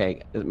 2.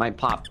 Okay, it might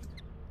pop.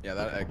 Yeah,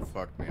 that egg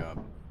fucked me up.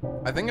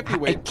 I think if you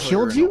wait It till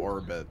killed you're in you?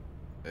 orbit,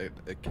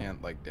 it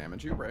can't like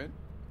damage you, right?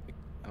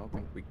 I don't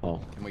think we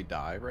can we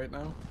die right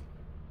now?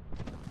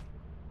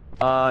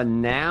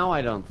 Now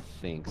I don't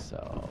think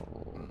so.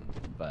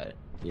 But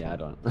yeah, I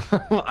don't.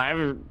 I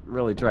haven't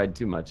really tried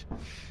too much.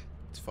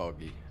 It's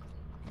foggy.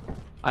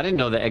 I didn't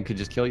know the egg could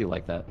just kill you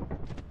like that.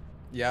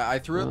 Yeah, I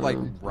threw it like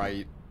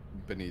right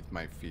beneath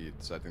my feet,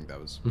 so I think that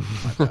was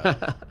my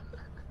bad.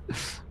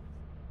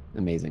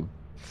 Amazing.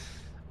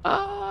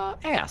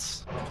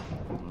 Ass.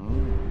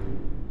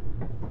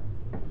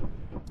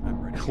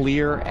 I'm ready.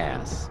 Clear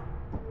ass.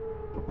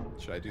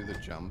 Should I do the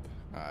jump?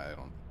 I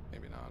don't.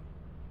 Maybe not.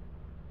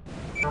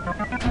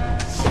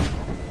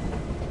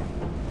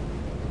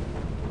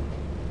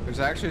 There's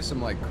actually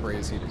some like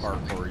crazy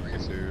parkour you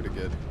can do to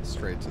get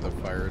straight to the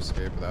fire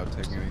escape without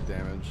taking any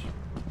damage.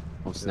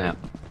 Oh snap.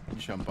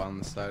 Jump on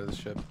the side of the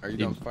ship. Are you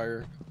Did- done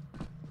fire?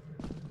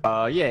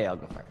 Yeah, I'll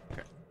go fire.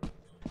 Okay.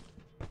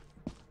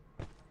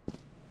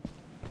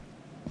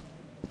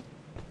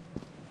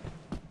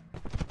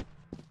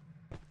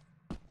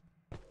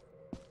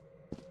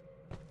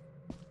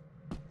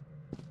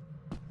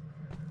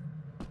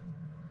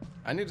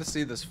 I need to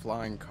see this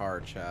flying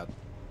car, chat.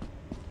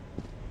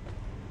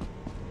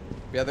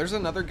 Yeah, there's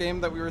another game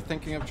that we were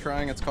thinking of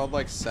trying. It's called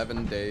like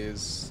 7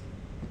 Days.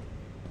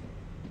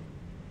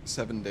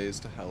 7 Days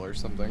to Hell or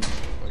something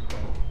like that.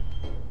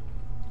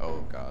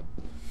 Oh god.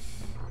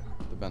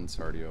 The vent's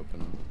already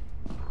open.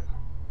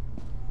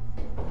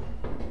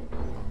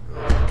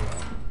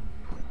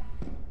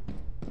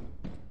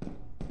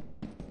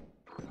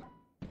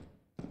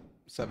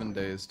 7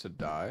 Days to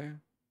Die?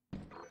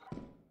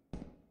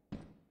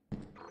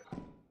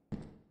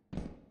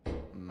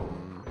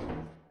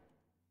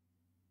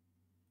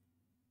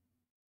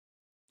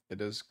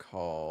 It is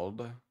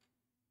called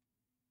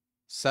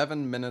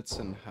 7 Minutes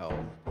in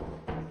Hell.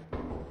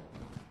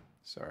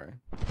 Sorry.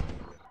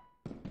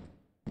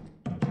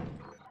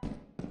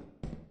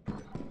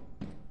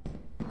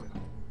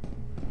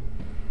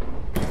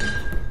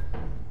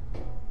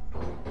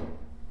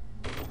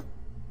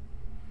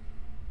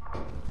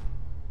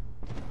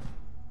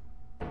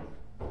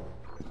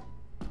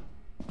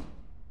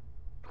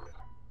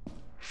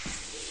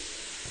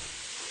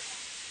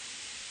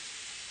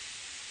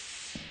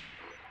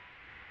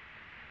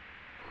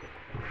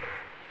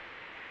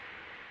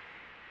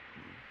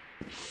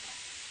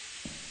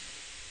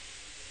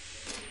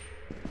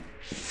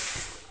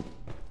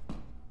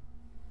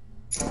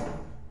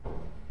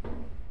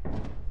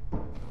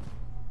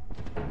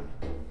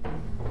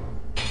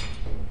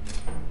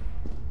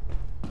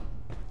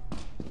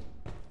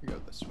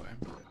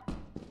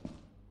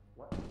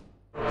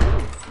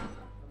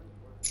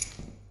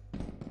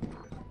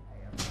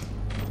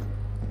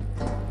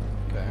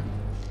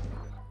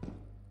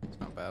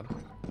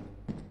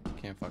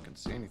 Can't fucking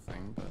see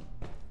anything, but...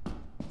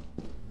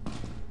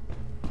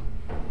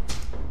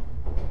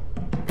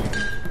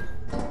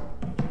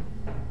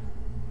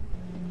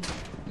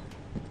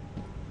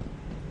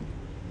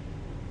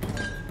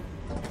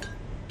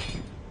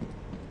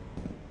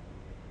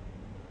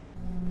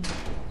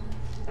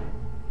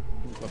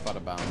 Flip out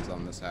of bounds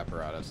on this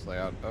apparatus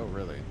layout. Oh,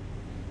 really?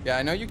 Yeah,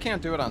 I know you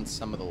can't do it on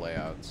some of the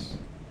layouts.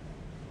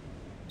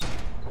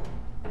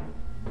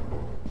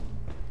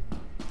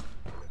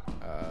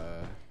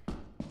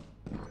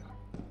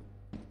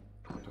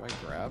 Do I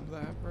grab the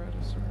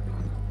apparatus or...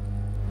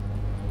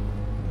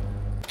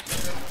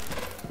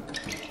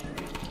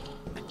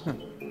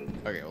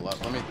 Okay, well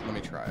let me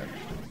try it.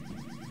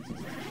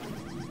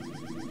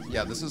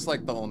 Yeah, this is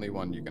like the only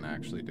one you can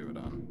actually do it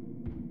on.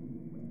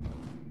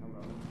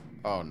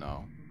 Oh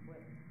no.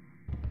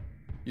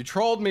 You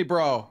trolled me,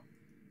 bro!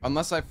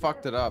 Unless I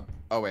fucked it up.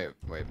 Oh wait,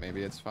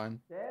 maybe it's fine.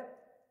 Dave,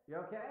 you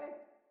okay?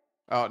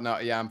 Oh no,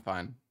 yeah, I'm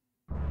fine.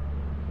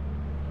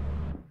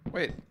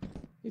 Wait.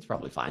 He's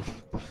probably fine.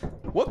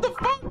 What the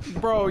fuck,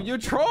 bro? You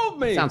trolled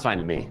me! Sounds fine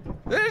to me.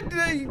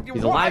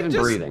 He's alive and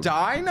breathing.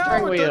 Die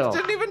now? It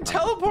didn't even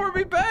teleport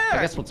me back!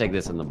 I guess we'll take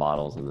this in the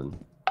bottles and then...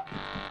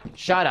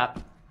 Shut up!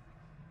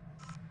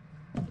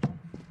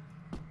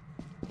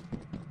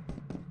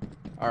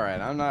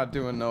 Alright, I'm not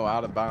doing no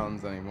out of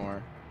bounds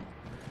anymore.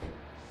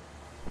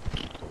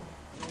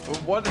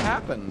 What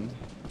happened?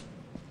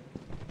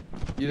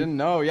 You didn't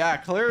know? Yeah,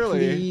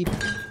 clearly.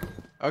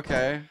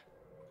 Okay.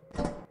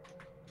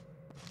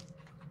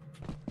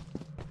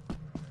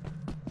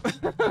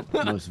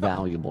 Most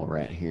valuable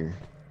right here.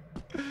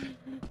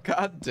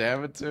 God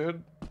damn it,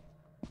 dude.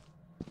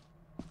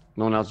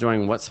 No one else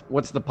joining. What's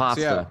the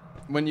pasta? So yeah,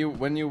 when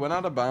you went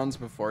out of bounds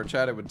before,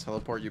 Chad, it would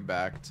teleport you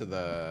back to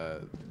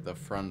the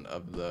front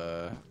of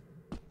the.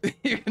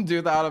 You can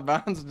do the out of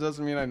bounds. It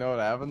doesn't mean I know what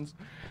happens.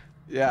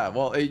 Yeah,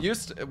 well,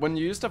 when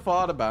you used to fall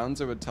out of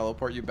bounds, it would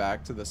teleport you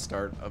back to the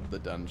start of the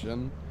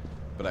dungeon.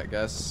 But I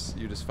guess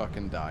you just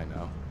fucking die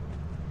now.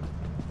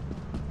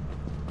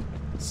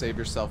 Save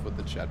yourself with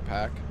the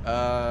jetpack.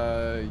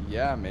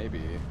 Yeah,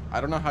 maybe. I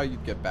don't know how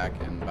you'd get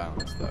back in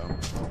bounds though.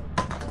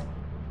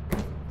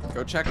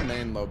 Go check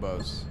main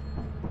Lobos.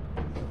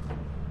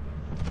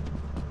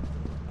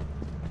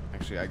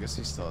 Actually, I guess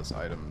he still has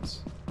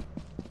items.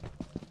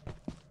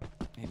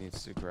 He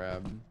needs to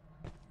grab.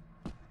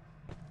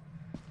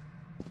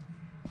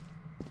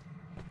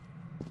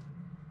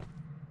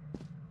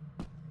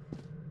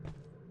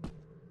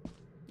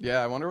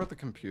 Yeah, I wonder what the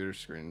computer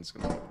screen is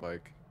gonna look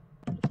like.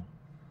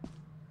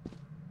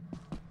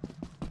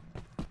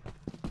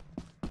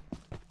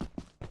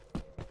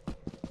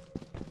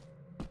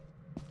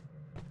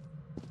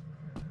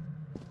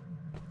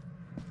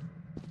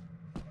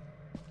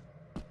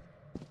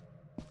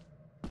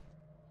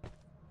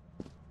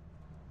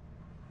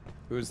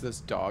 Who is this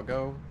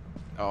doggo?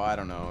 Oh, I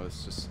don't know.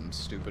 It's just some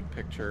stupid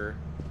picture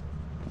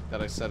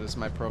that I set as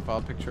my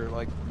profile picture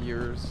like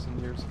years and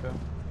years ago.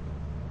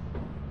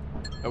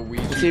 A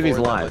Ouija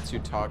board that lets you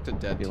talk to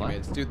dead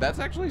teammates. Dude, that's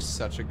actually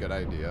such a good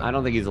idea. I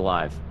don't think he's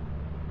alive.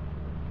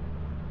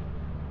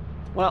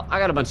 Well, I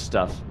got a bunch of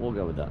stuff. We'll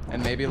go with that.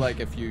 And maybe like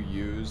if you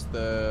use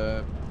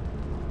the...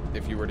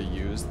 If you were to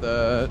use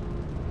the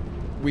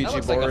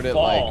Ouija board, it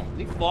like...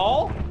 Did he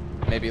fall?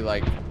 Maybe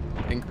like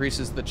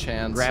increases the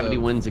chance Gravity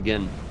of wins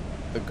again.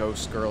 The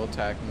ghost girl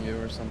attacking you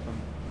or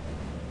something.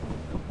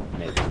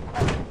 Maybe.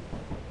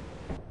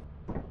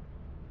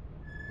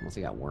 Unless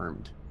he got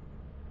wormed.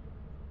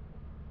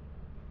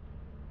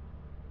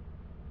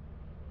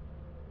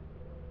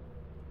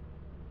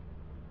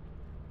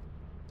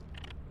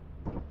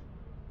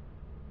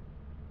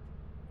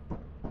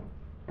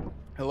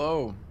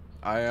 Hello.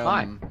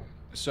 Hi.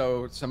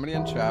 So somebody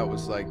in chat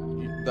was like,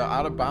 the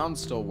out of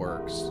bounds still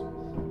works.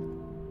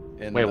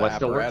 Wait, what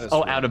still works?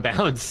 Oh, out of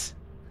bounds.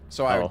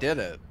 So I did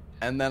it,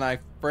 and then I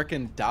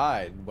frickin'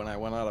 died when I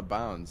went out of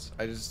bounds.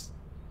 I just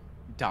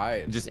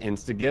died. Just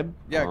insta-gib?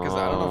 Yeah, because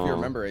I don't know if you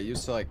remember, it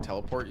used to like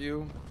teleport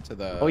you to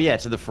the. Oh yeah,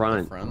 to the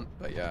front.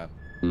 But yeah.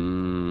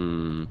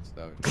 Hmm.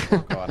 So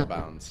don't go out of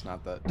bounds.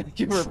 Not that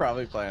you were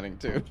probably planning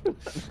to.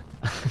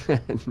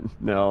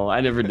 No,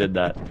 I never did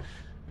that.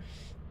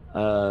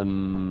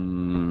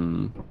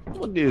 We'll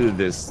do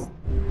this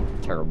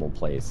terrible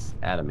place,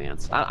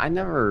 Adamance. I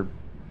never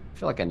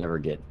feel like I never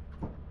get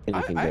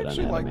anything I good on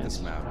actually Adamance. like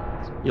this map.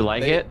 You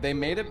like it? They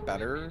made it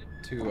better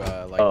to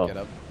get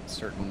up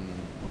certain.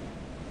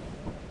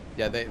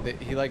 Yeah,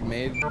 he like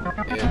made it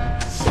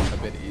a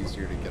bit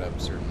easier to get up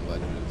certain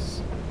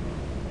ledges.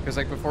 Because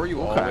like before,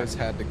 you always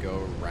had to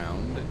go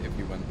around if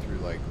you went through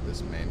like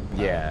this main path.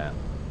 Yeah.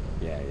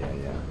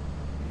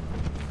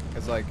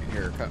 Because like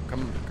here,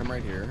 come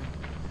right here.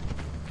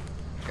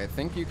 I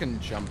think you can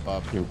jump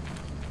up.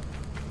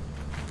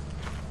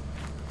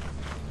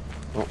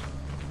 Oh.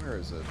 Where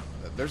is it?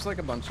 There's like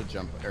a bunch of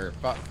jump. Or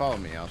follow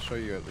me. I'll show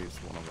you at least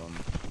one of them.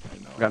 I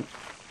know. Okay.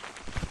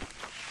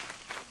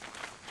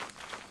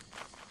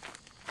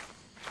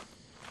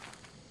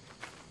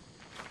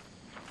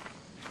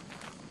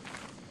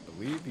 I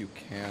believe you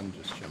can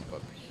just jump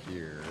up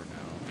here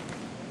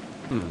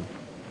now.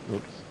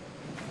 Oops.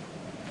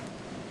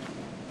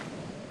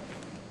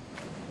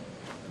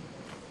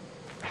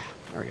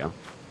 There we go.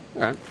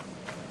 All right.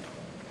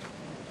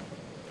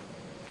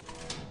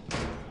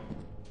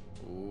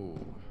 Ooh.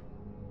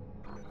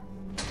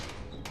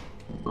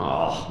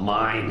 Oh,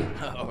 mine.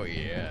 Oh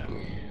yeah.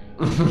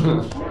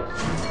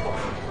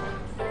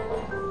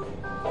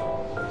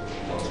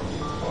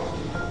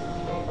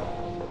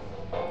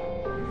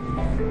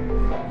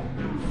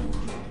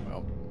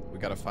 Well, we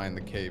gotta find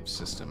the cave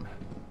system.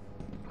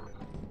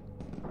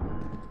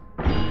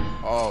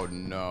 Oh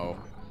no.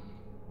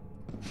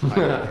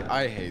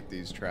 I hate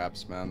these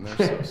traps, man. They're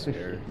so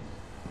scary.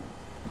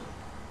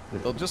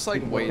 They'll just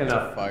like wait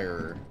to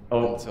fire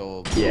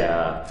until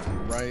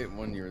right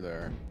when you're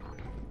there.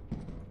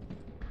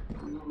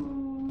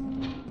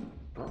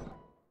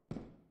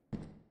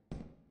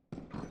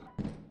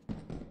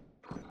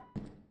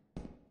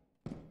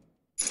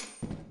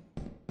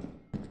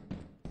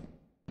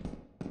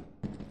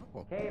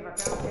 Cave, I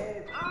found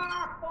cave.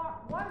 Ah,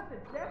 fuck! Why is the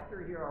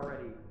Jester here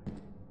already?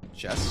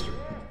 Jester.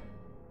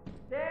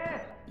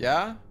 Yes!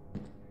 Yeah?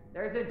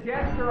 There's a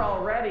Jester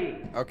already.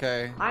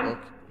 Okay.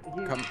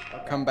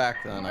 Come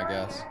back then, I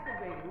guess.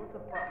 What the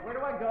fuck? Where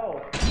do I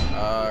go?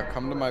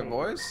 Come to my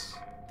voice.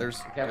 There's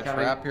a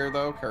trap here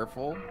though.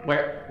 Careful.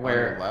 Where? On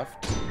your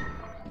left.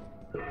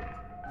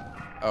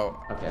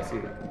 Oh. Okay, I see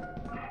that.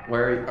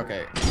 Where are you?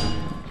 Okay.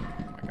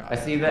 Oh my God. I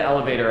see the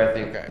elevator, I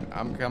think. Okay,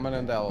 I'm coming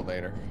into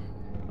elevator.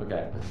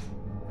 Okay.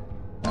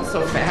 That's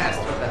so fast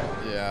with that.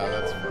 Yeah,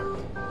 that's fucked.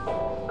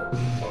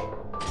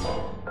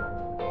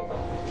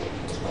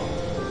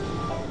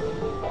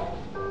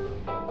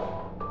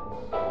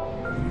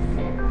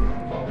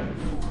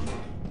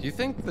 Do you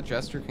think the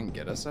Jester can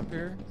get us up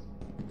here?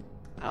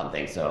 I don't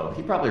think so.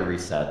 He probably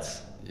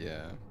resets.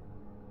 Yeah.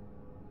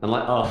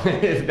 Unless,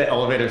 if the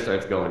elevator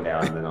starts going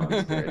down, then I'll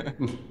be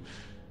scared.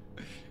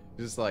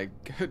 Just like,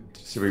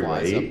 Should we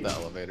flies wait? up the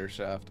elevator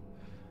shaft.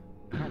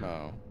 I don't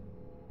know.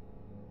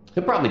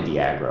 He'll probably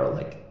de-aggro,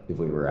 like, if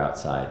we were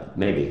outside.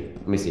 Maybe.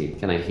 Let me see.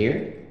 Can I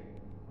hear?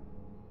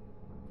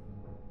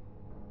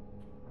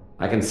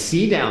 I can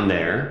see down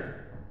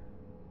there,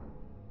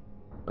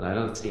 but I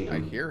don't see him. I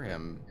hear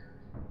him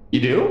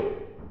You do?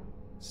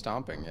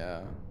 stomping,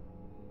 yeah.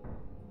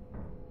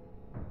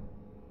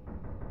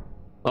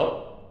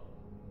 Oh.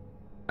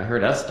 I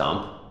heard us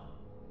stomp.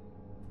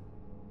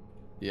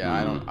 Yeah,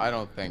 I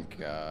don't think,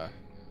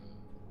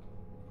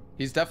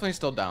 he's definitely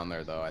still down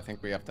there, though. I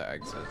think we have to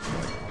exit to,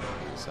 like,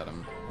 reset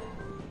him.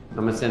 I'm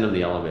gonna send him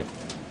the elevator.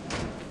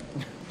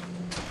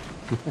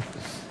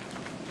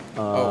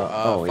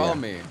 Follow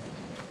me.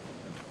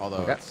 Although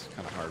Okay. it's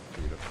kind of hard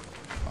for you to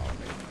follow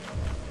me.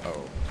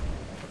 Oh.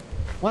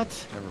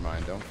 What? Never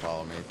mind, don't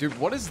follow me. Dude,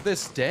 what is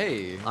this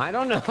day? I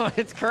don't know.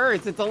 It's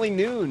cursed. It's only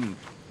noon.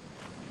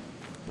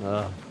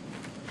 Oh,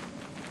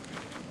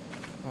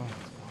 boy.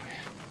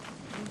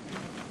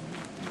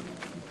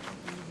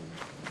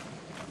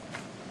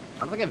 I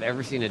don't think I've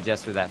ever seen a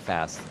Jester that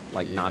fast,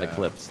 like not Yeah.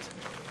 eclipsed.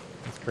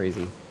 That's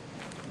crazy.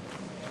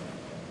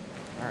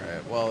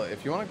 Alright, well,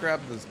 if you want to grab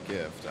this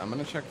gift, I'm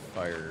going to check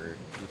fire.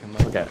 You can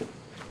let Okay.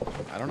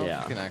 I don't know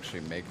Yeah. if you can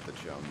actually make the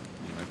jump.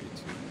 You might be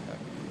too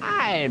heavy.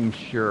 I'm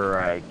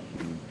sure I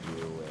can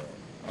do it.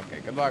 Okay,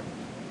 good luck.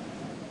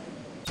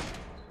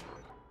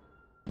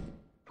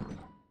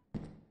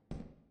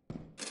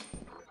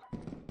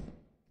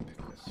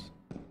 Pickles.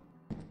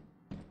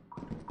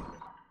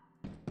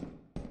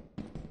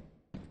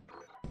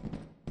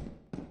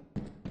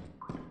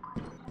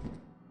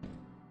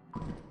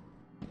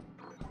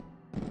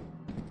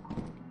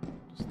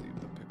 Just leave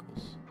the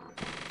pickles.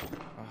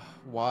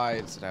 Why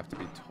does it have to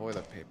be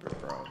toilet paper,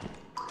 bro?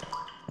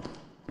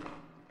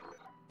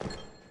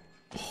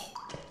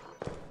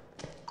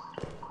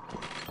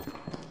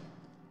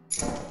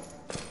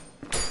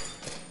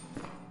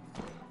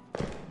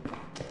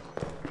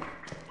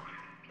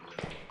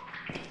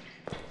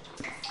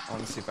 I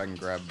want to see if I can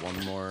grab one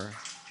more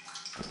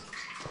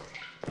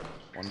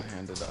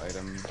one-handed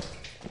item.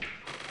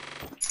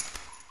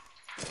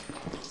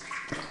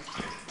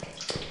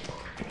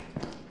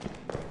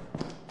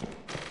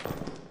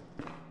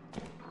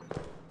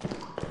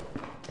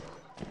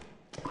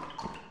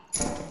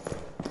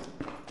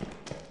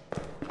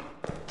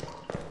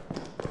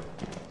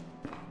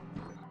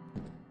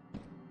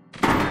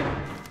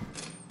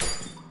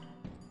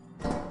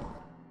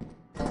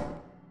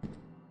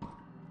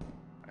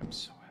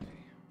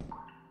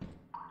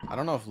 I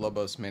don't know if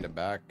Lobos made it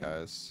back,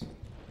 guys.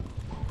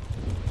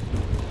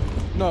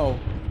 No.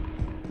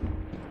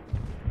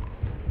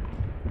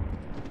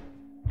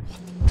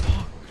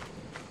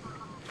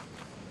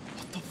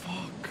 What the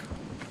fuck?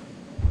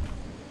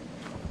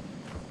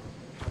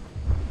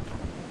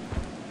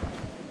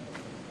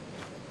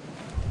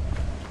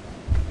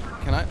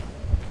 Can I?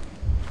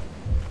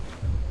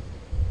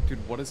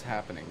 Dude, what is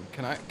happening?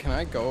 Should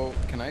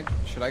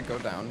I go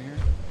down here?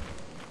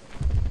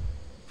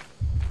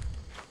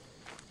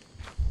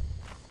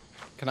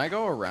 Can I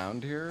go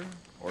around here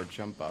or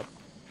jump up?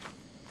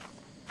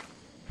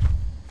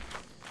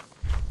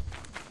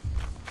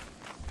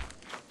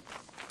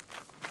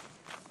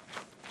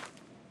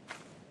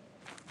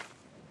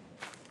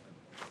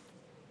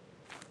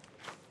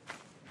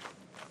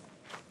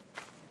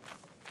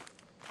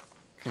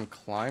 Can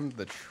climb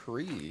the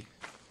tree.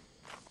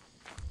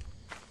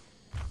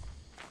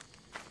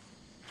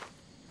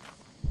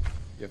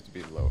 You have to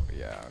be low.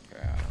 Yeah,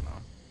 okay, I don't know.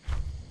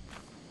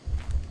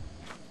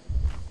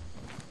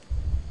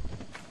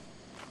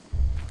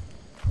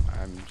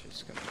 I'm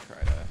just gonna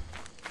try to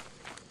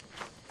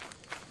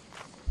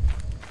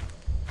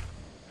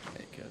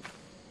make it.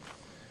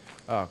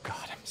 Oh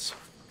god, I'm so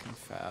fucking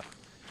fat.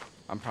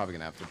 I'm probably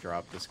gonna have to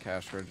drop this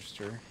cash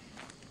register.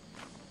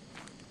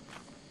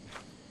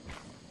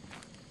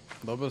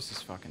 Lobos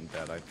is fucking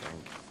dead, I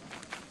think.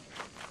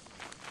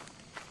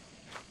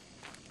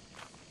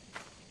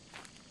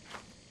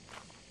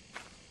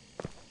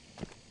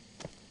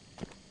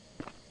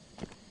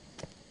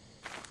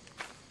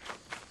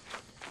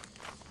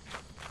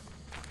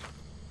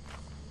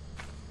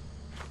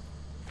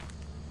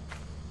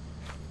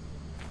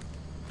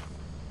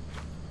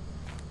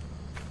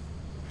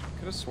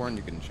 Could have sworn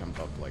you can jump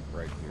up like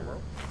right here.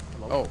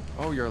 Hello?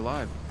 Oh, you're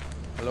alive.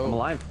 Hello. I'm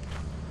alive.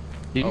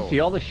 Did you see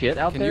all the shit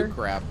out there? Can you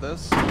grab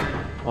this?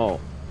 Oh.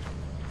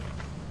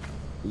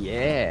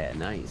 Yeah,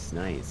 nice,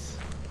 nice.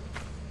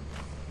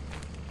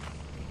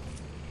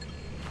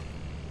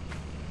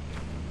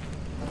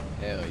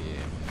 Hell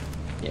yeah.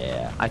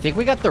 Yeah, I think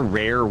we got the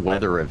rare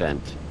weather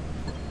event.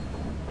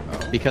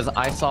 Oh. Because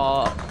I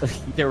saw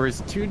there was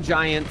 2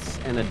 giants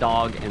and a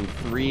dog and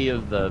 3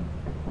 of the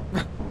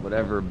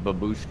whatever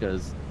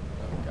babushkas.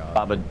 Oh god.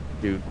 Baba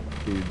dudes.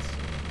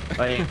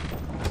 Like,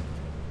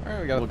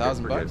 Alright, we got We're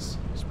 $1,000 good. bucks.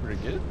 It's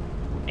pretty good.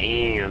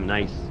 damn,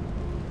 nice.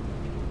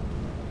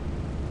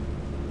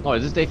 Oh,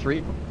 is this day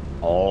 3?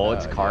 Oh,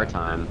 it's car yeah.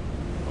 time.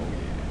 Oh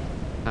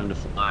yeah. Time to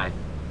fly.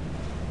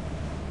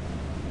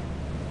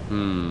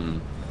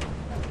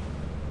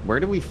 Where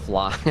do we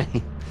fly?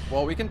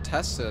 Well, we can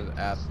test it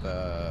at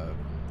the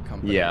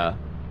company. Yeah.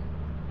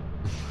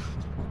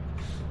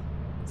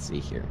 Let's see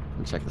here. Let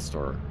me check the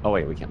store. Oh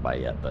wait, we can't buy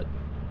it yet, but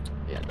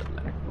yeah, it doesn't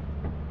matter.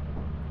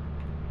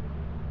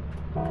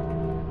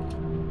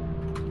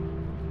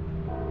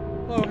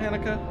 Hello,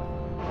 Hanukkah.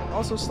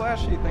 Also,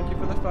 Slashy, thank you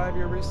for the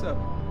 5-year resub.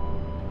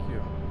 Thank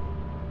you.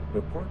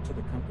 Report to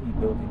the company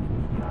building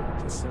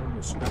immediately to sell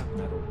your scrap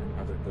metal and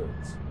other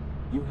goods.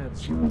 You have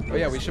 0 Oh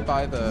yeah, we days should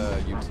left buy to the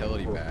complete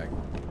utility the bag.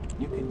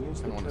 You can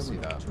use I the wanna see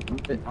terminal that. to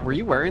route the Were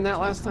you wearing that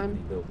company last time?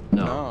 building.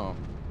 No.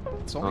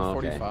 It's only Oh,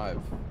 okay. 45.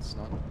 It's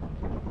not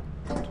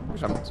too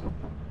expensive.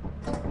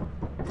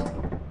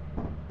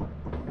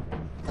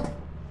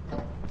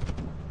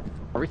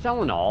 Are we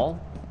selling all?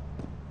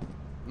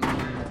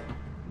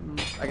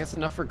 Mm, I guess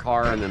enough for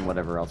car and then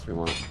whatever else we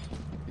want.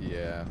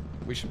 yeah.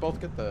 We should both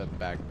get the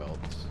bag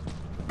belts.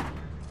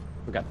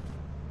 Okay.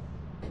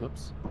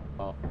 Whoops.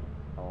 Oh,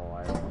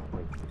 I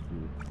wait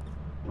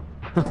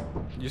the key.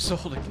 You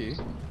sold a key.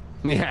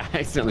 Yeah, I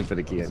accidentally put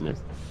a key in there.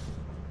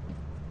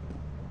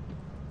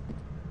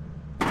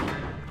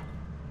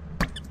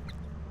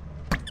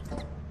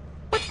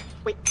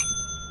 Wait.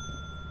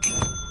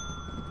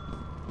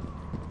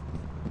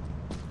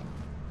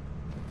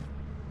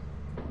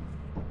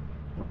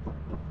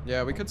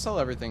 Yeah, we could sell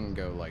everything and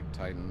go like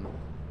Titan.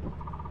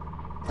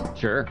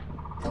 Sure.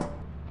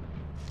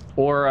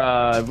 Or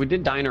if we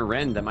did Diner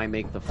Ren, that might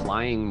make the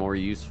flying more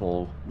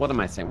useful. What am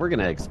I saying? We're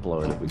gonna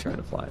explode if we try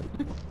to fly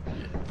it.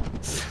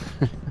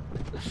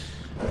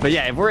 But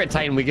yeah, if we're at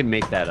Titan, we can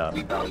make that up.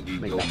 Make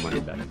that money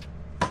back.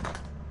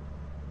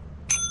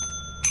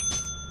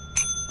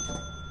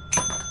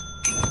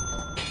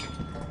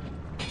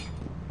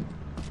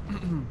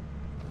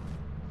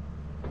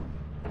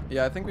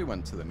 Yeah, I think we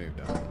went to the new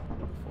dome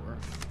before.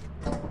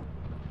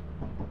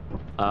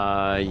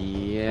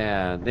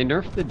 Yeah. They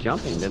nerfed the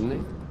jumping, didn't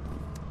they?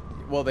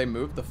 Well, they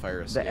moved the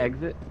fire escape. The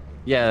exit?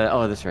 Yeah,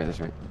 oh, that's right, that's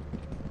right.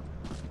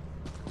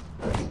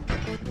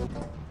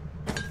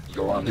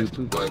 Your honest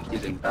work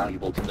is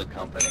invaluable to the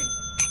company.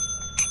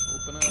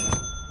 Open it.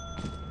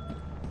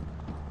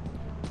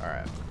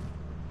 Alright.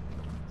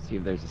 See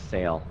if there's a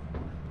sale.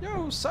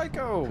 Yo,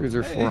 Psycho!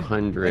 Cruiser Hey,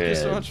 400. Thank you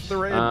so much for the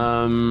raid. What's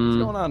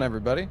going Okay, on,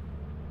 everybody?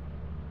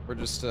 We're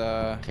just,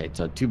 so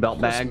 2 belt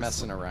just bags.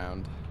 messing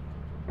around.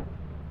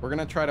 We're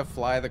gonna try to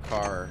fly the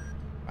car.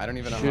 I don't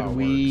even know Should how it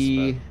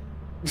we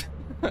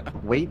works,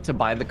 wait to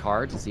buy the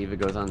car to see if it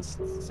goes on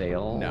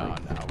sale?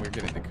 but... No, we're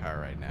getting the car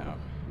right now.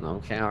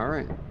 Okay, all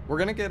right. We're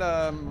gonna get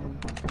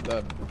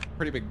the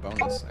pretty big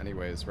bonus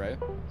anyways, right?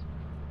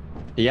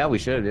 Yeah, we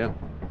should. Yeah.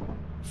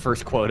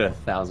 First quota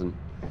 1,000.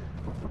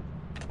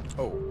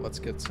 Oh, let's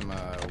get some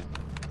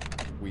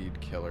weed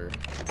killer.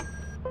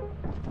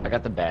 I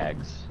got the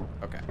bags.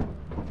 Okay.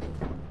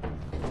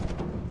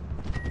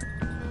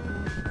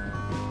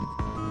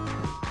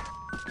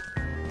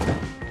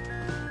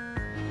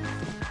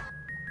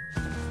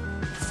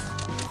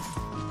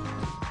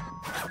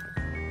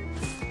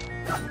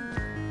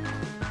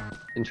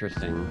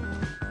 Interesting.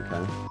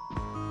 Okay.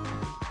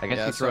 I guess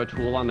Yeah, you throw a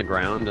tool on the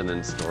ground and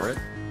then store it.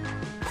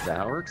 Is that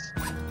how it works?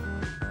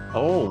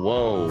 Oh,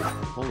 whoa.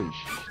 Holy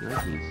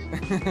shnikes.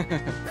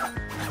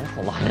 That's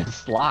a lot of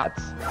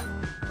slots.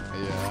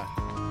 Yeah.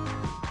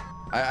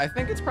 I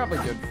think it's probably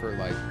good for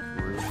like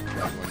group,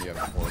 like when you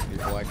have 4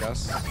 people, I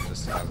guess.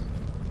 Just to have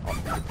you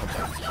can put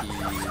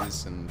like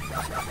keys and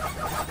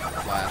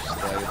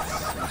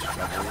flashlights and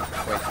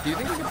shovels. Wait, do you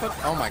think you can put?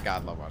 Oh my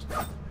God, love watch.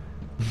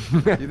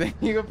 Do you think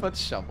you can put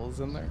shovels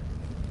in there?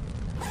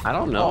 I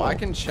don't know. Oh, I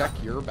can check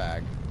your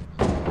bag.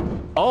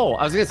 Oh,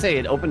 I was gonna say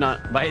it opened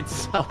on by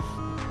itself. All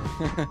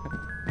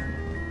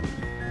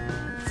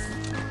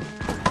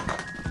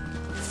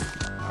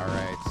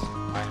right,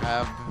 I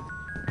have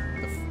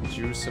the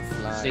juice of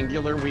flying.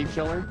 Singular weed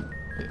killer.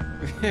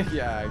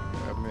 Yeah,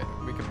 I mean,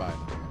 we could buy it.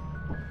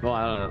 Well,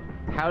 I don't know.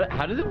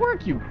 How did it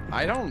work? You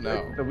I don't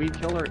know. the weed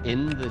killer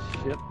in the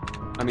ship?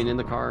 I mean, in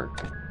the car.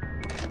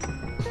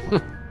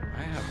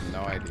 I have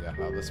no idea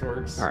how this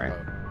works. All right,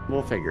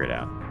 we'll figure it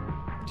out.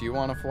 Do you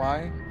want to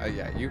fly?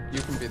 Yeah, you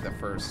can be the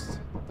first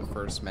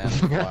man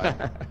to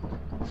fly.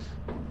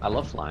 I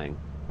love flying.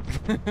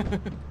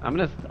 I'm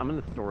gonna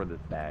store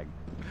this bag.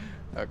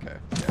 Okay,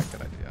 yeah,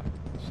 good idea.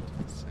 Should do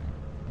the same.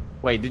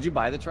 Wait, did you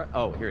buy the truck?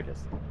 Oh, here it is.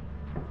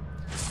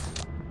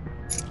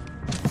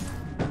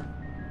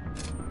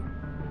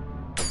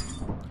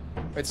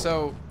 Wait,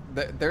 so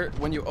there,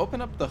 when you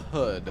open up the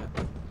hood,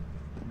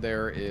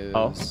 there is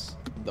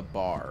the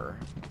bar,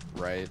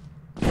 right?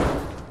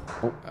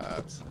 Oh,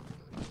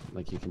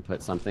 like you can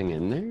put something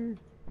in there?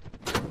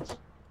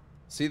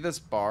 See this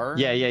bar?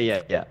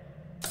 Yeah.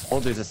 Oh,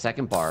 there's a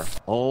second bar.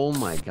 Oh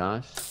my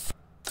gosh.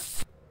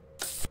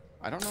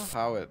 I don't know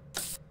how it.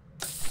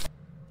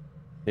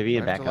 Maybe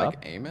you I have back to, up?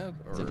 like, aim it,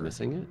 or Is it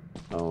missing it?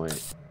 Oh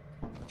wait.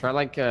 Try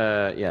like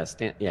yeah,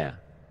 yeah.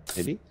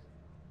 Maybe?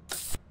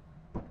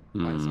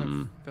 Why isn't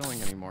it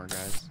filling anymore,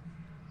 guys?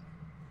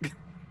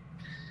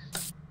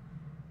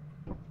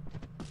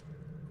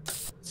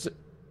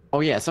 Oh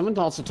yeah, someone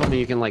also told me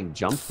you can like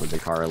jump with the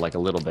car like a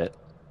little bit,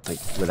 like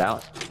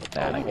without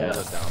that. I Hold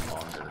guess. it down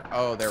longer.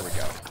 Oh, there we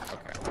go.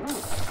 Okay.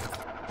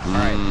 All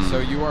right. So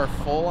you are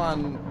full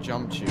on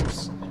jump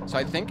juice. So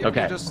I think if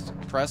you just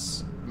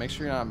press, make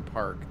sure you're not in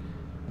park.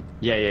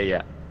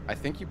 Yeah. I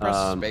think you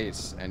press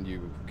space and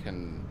you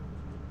can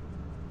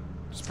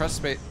just press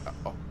space.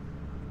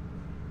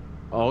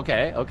 Oh,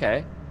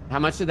 okay. How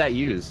much did that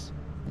use?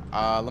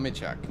 Let me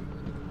check.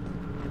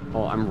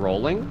 Oh, I'm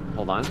rolling.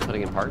 Hold on,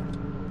 putting in park.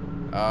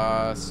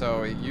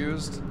 So it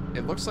used.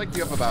 It looks like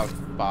you have about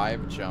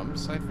 5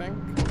 jumps, I think.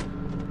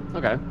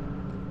 Okay.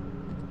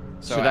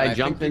 So, should I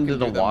jump into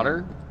the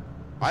water?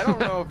 I don't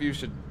know if you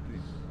should.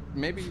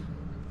 Maybe.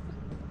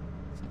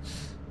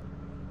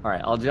 All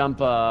right, I'll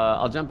jump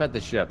at the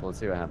ship. Let's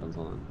see what happens.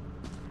 Hold on.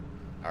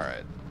 All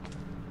right.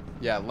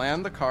 Yeah,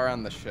 land the car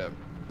on the ship.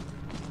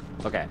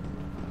 Okay.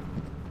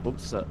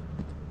 Oops.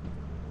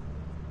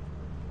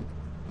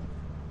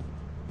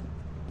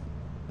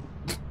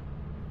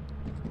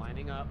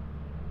 Lining up.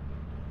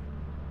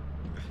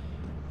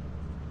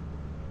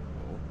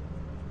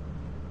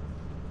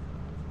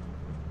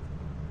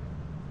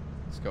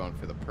 It's going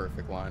for the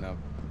perfect lineup.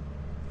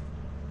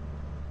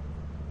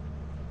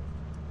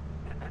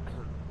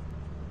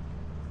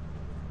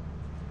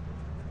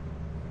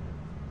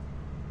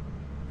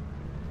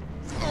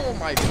 Oh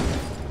my God.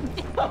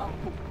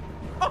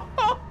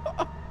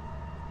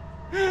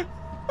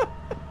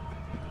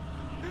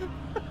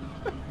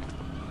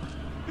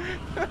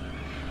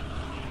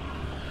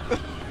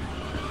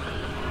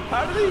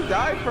 How did he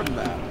die from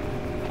that?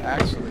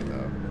 Actually,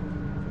 though.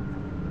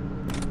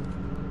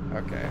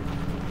 Okay.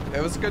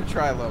 It was a good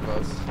try,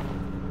 Lobos.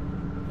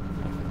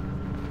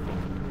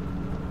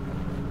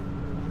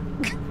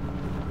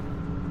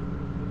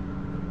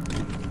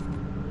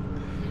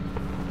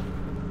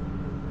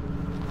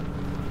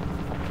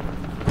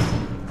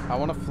 I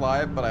want to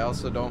fly it, but I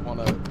also don't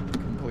want to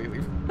completely.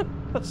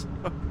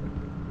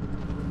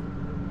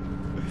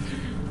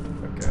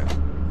 Okay.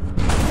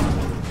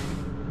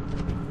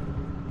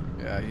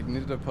 Yeah, he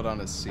needed to put on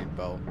his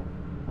seatbelt.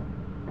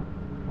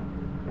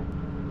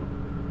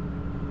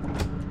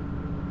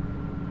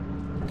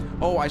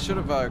 Oh, I should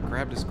have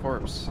grabbed his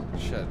corpse.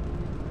 Shit.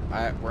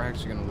 We're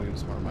actually gonna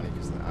lose more money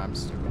because I'm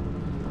stupid.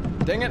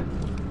 Dang it!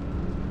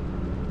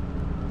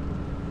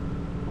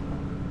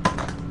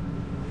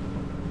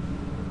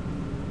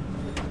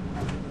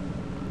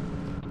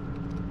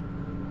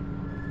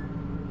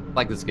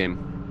 Like this game.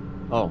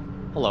 Oh,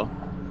 hello.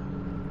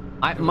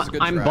 I'm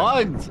try.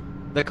 bugged.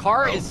 The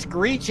car is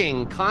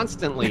screeching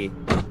constantly.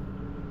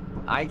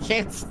 I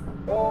can't.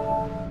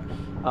 Oh,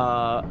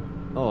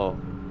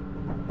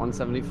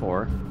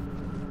 174.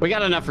 We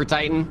got enough for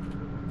Titan.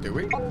 Do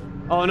we?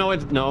 Oh no,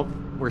 no.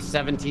 We're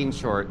 17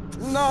 short.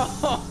 No!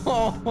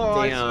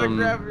 I should have Damn.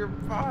 grabbed your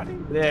body.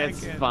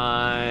 It's Dang it.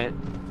 fine.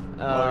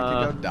 Well,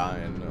 we could go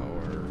dying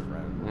or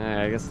run.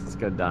 Yeah, I guess let's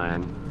go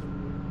dying.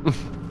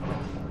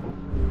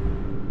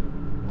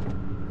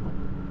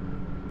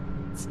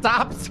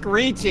 Stop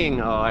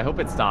screeching! Oh, I hope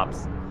it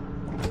stops.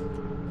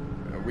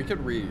 We could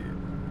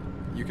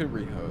you could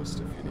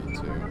rehost if you need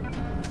to.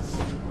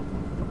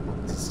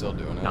 Is it still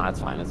doing it? No, it's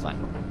fine, it's fine.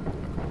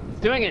 It's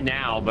doing it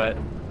now, but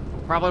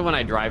probably when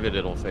I drive it,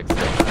 it'll fix it.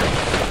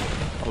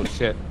 Oh,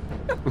 shit.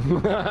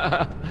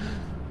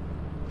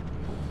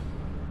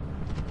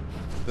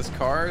 This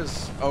car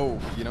is... Oh,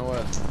 you know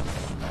what?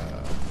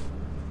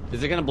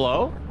 Is it gonna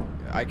blow?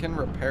 I can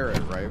repair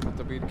it, right? With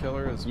the weed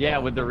killer as well? Yeah,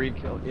 with the reed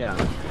kill, yeah.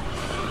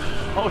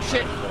 Oh,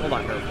 shit! Hold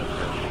on.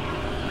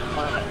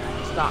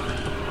 Stop.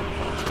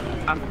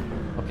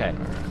 Okay.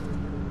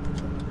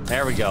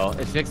 There we go.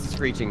 It fixed the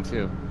screeching,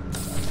 too.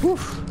 Whew.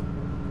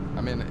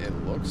 I mean, it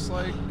looks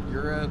like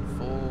you're at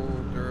full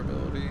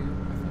durability.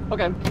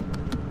 Okay.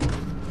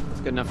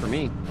 It's good enough for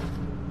me.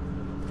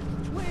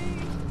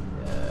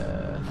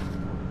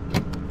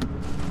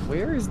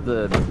 Where is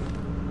the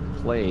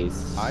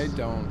place? I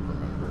don't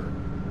remember.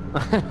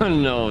 I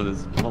don't know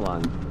this. Hold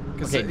on.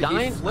 Okay,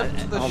 Dyne. he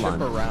flipped the Hold ship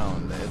on.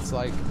 around. It's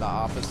like the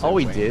opposite. Oh,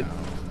 he way did? now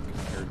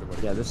compared to what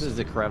he Yeah, this used is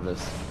to the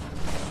crevice.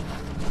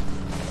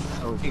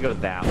 So he goes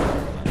that way.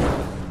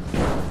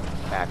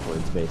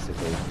 Backwards,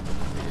 basically.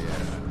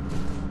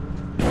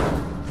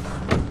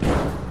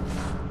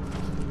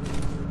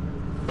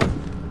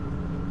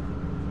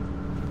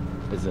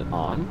 be. Is it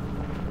on?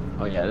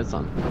 Oh yeah, it's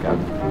on. Okay.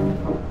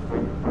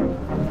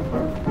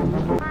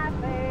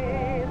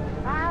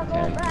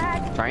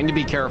 Okay. Trying to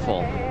be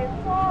careful.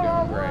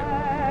 Doing great.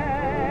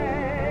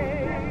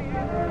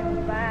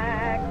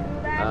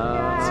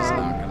 This is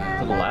not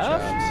gonna To happen. the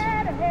left?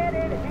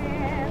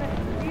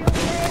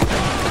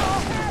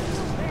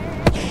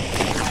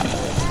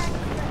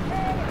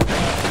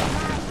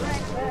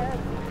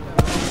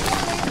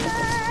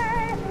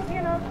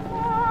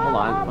 Hold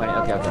on. Wait.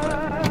 Okay.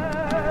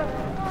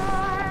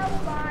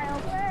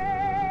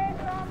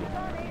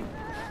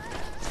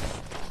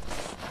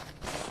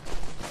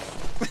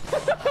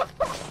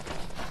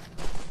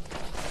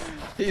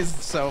 He's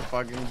so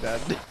fucking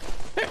dead.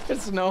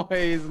 There's no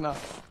way he's not.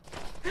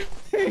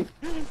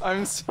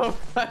 I'm so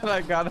glad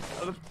I got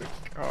out of the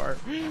car.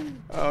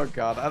 Oh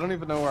god, I don't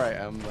even know where I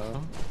am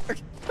though.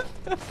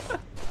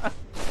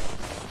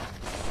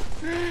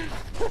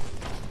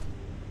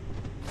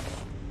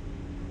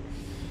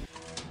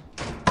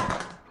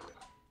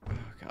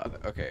 Oh god,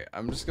 okay,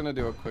 I'm just gonna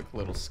do a quick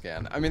little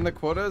scan. I mean, the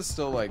quota is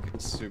still like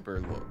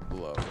super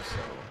low, so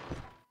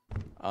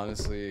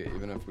honestly,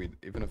 even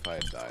if I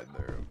had died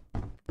there.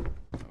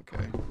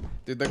 Okay.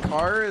 Dude, the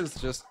car is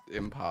just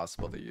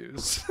impossible to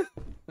use.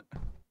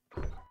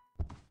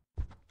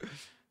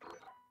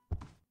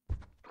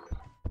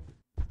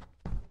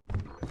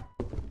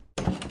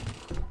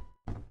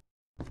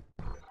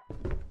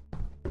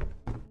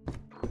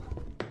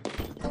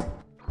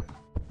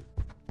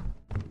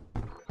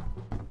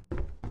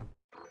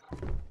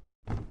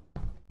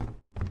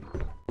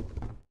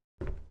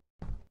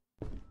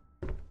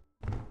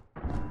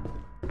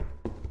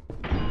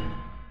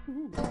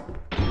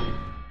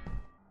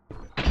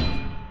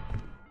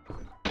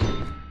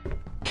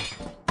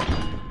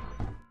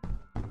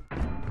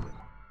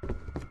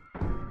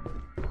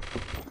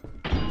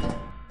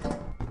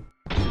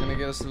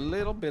 Get us a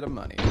little bit of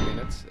money. I mean,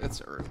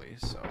 it's early,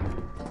 so.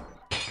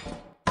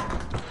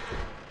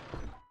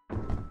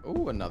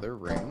 Oh, another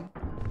ring.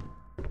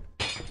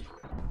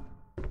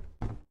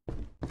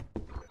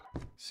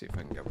 See if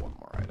I can get one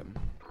more item.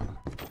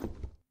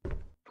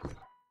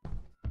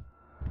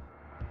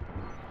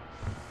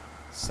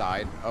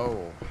 Side.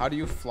 Oh, how do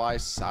you fly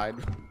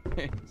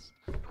sideways?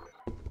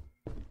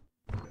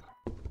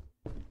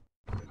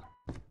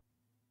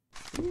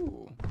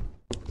 Ooh.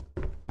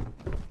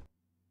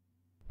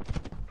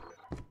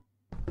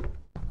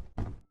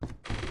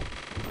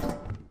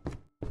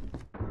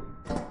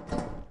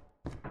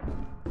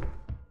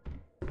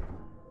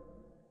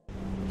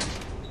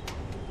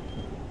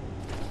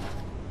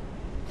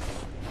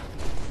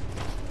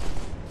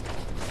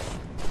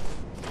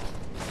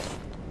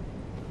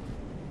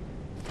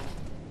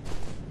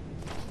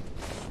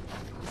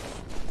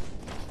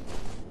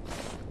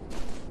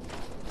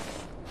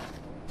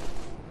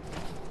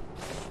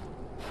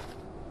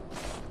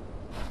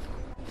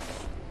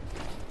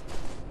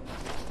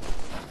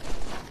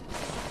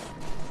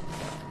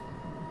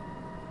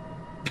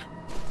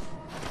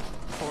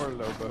 Poor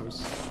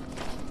Lobos.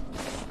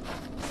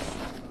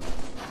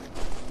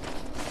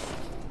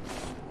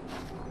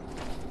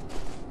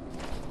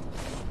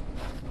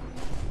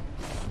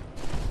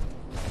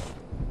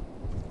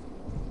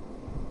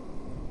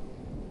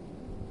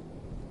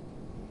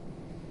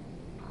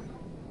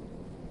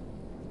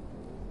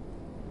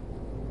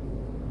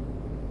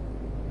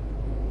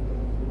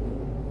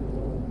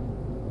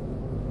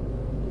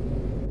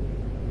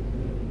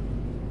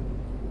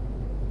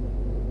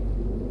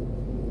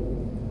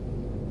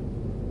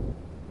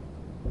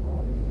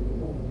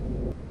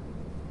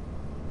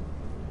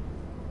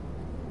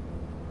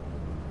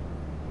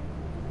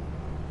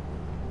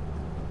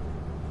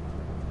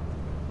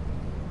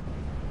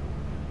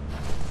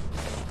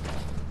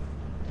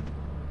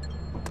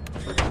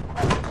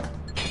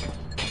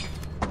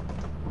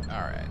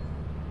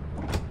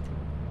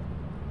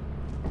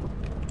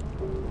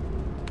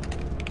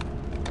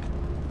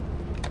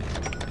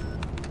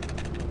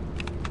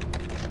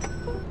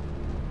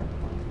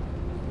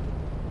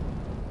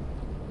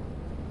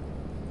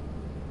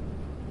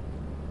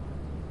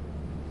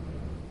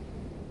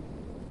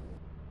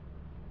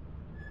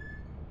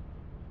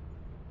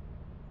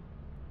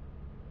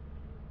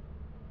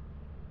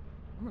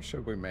 How much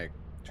should we make?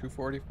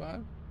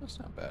 245? That's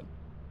not bad.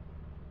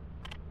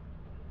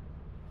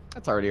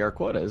 That's already our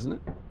quota, isn't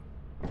it?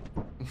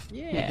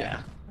 Yeah.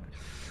 Yeah.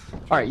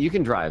 All right, you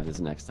can drive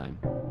this next time.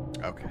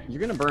 Okay. You're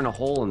gonna burn a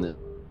hole in the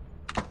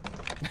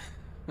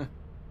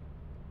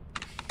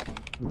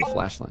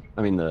flashlight.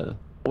 I mean the.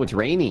 Oh, it's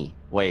rainy.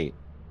 Wait.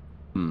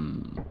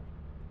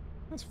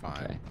 That's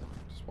fine. Okay.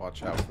 Just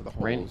watch out for the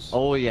holes. Rain.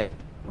 Oh yeah.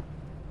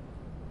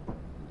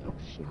 Oh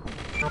shit.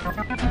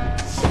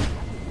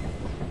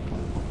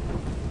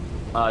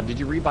 Did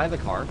you rebuy the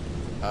car?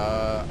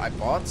 I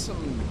bought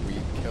some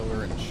weed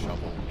killer and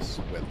shovels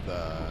with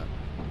the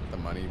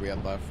money we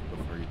had left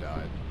before you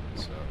died.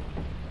 So.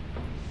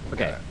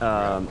 Okay. We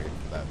gotta wait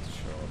for that to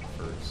show up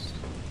first.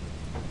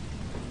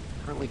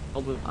 Currently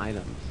filled with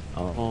items.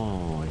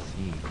 Oh, I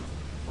see.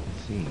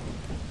 I see.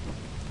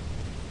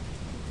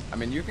 I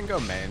mean, you can go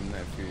main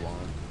if you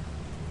want.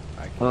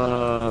 I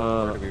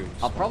can,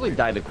 I'll probably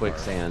die to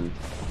quicksand.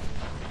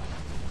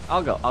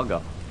 I'll go. I'm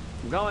going.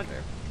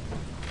 Okay.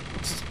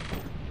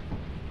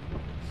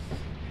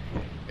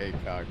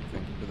 ACOG,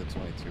 thank you for the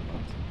 22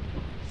 months.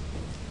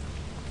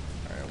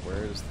 Alright,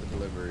 where's the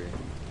delivery?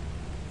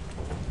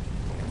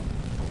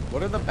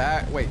 What are the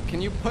wait,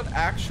 can you put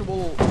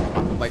actual,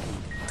 like,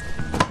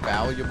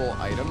 valuable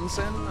items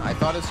in? I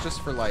thought it's just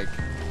for, like...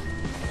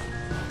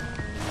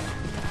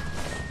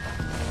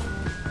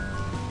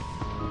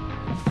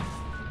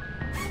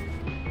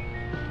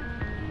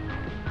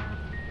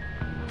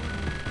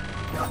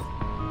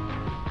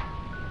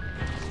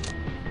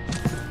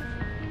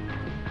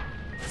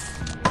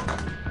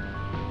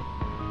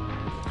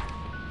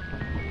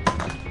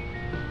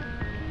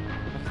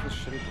 How does this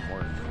shit even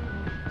work?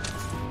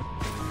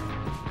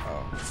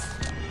 Oh.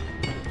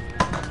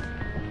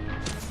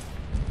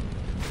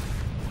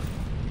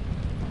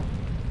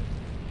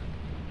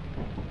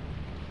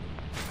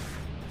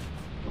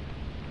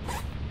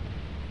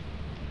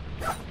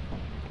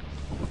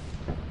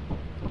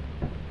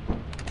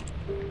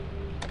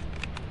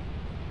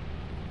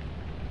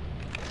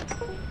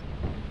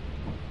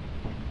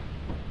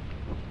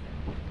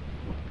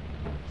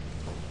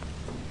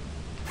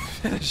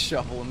 A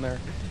shovel in there.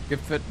 You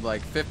could fit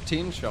like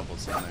 15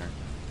 shovels in there.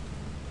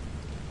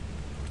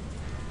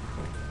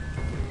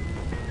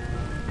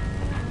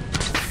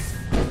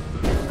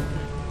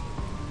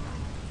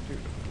 Dude,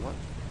 what?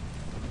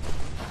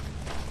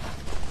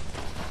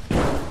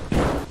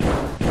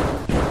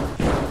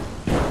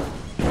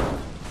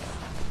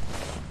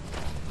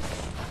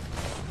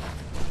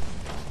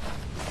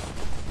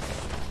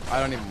 I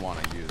don't even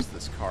want to use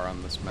this car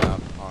on this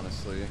map,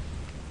 honestly.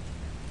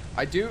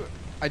 I do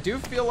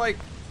feel like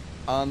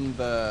on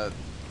the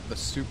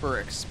super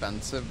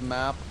expensive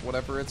map,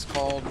 whatever it's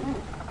called,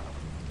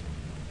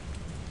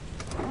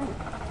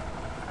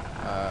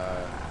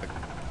 I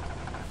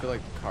feel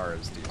like the car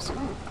is decent.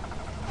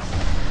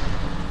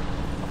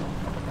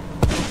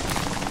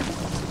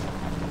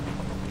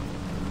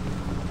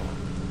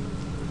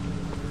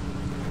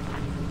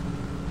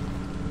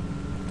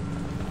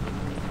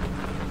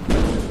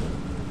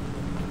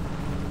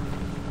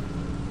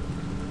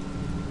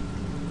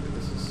 Dude,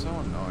 this is so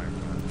annoying,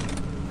 man.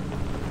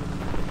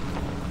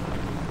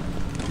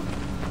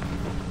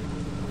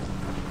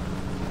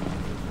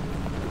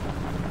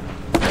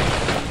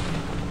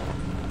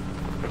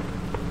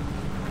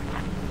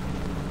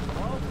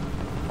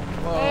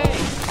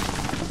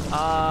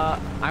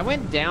 I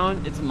went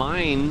down. It's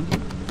mine.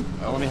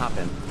 Oh, let me hop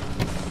in.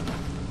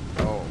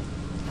 Oh.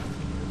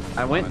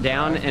 I went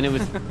down and it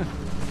was.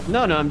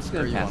 No, I'm just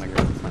gonna pass it.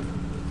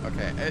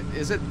 Okay,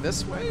 is it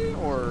this way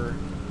or?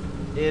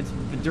 It's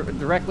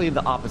directly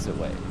the opposite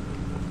way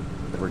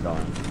that we're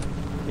going.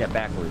 Yeah,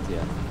 backwards. Yeah.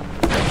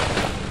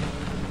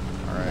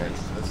 All right,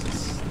 this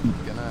is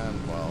gonna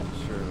end well,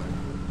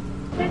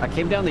 surely. I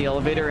came down the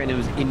elevator and it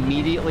was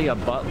immediately a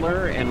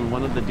butler and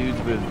one of the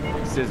dudes with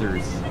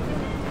scissors.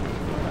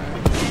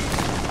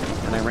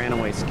 And I ran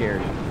away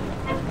scared.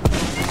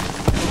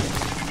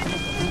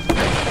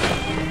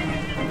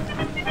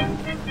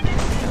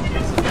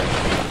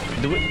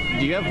 Do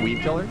you have weed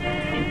killer?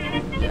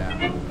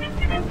 Yeah.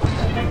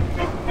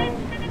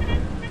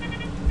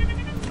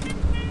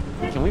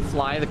 Can we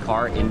fly the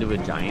car into a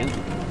giant?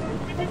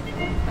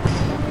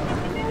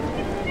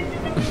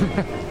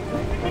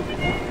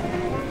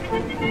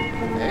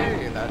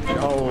 Hey, that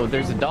jump. Oh,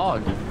 there's a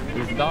dog.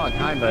 There's a dog.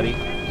 Hi, buddy.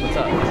 What's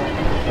up?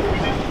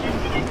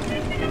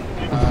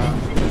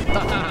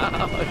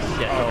 Oh,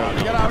 shit. Oh,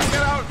 God. Get out,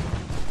 get out!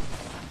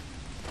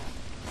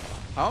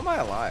 How am I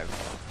alive?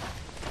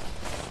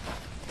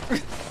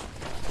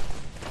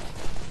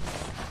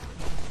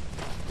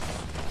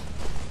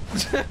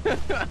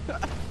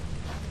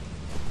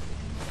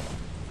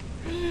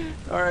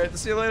 Alright,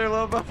 see you later,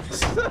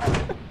 Lobos.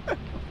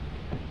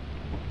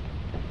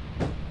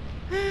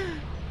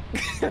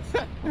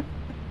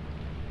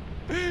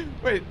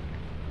 Wait.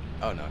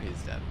 Oh no,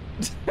 he's dead.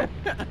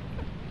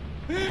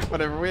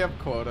 Whatever, we have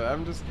quota.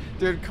 I'm just...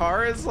 Dude,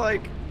 car is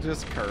like,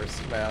 just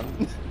cursed, man.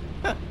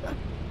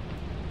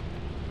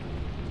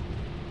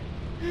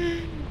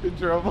 You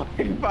drove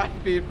like 5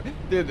 feet.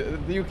 Dude,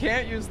 you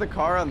can't use the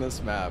car on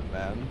this map,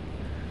 man.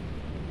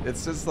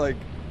 It's just like,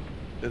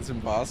 it's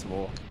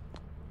impossible.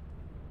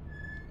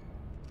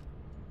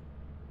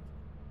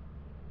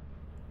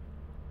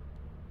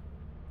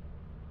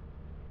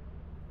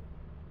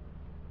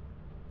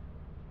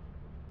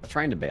 I'm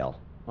trying to bail.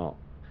 Oh.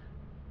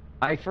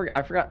 I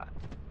forgot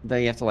that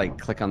you have to like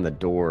click on the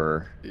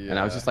door. And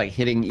I was just like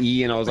hitting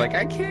E and I was like,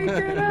 I can't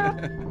get up.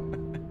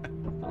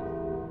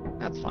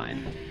 That's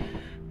fine.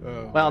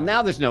 Well,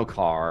 now there's no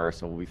car,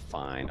 so we'll be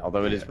fine.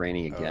 Although it is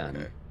raining again.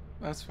 Okay.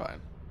 That's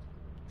fine.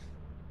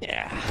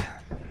 Yeah.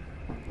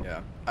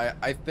 Yeah.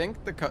 I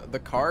think the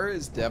car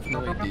is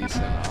definitely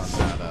decent on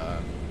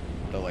that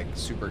the like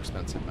super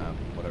expensive map,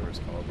 whatever it's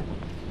called.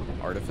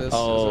 Artifice.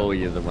 Oh,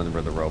 yeah, the one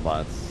where the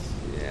robots.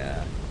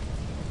 Yeah.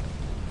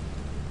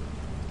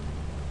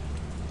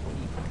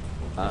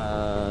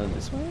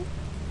 This way?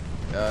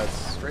 It's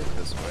straight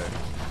this way.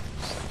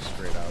 Just like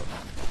straight out.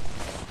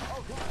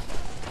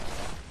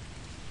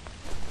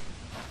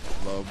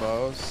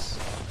 Lobos.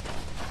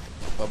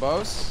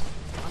 Lobos?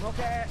 I'm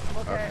okay. I'm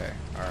okay. Okay,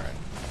 alright.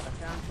 I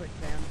found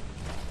quicksand.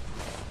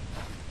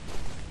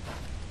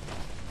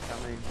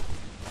 Coming.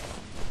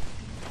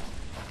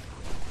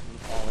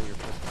 Follow your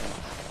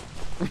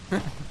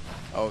footprints.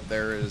 Oh,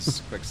 there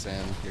is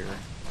quicksand here.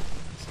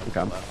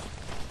 Okay.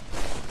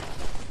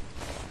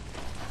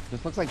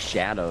 This looks like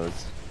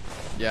shadows.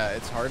 Yeah,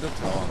 it's hard to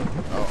tell.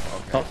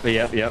 Oh, okay.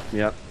 Oh,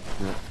 yep.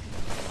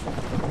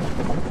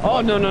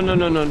 Oh,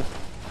 no.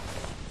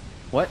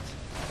 What?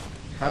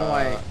 How do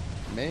I...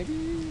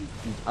 Maybe?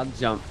 I'll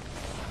jump.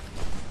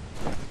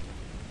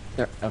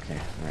 There. Okay,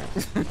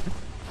 alright.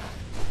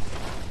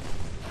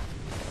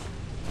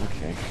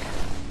 Okay.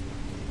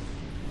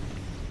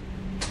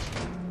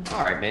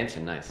 Alright,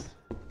 mansion, nice.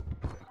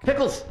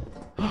 Pickles!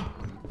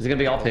 Is it gonna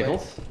be all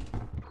pickles?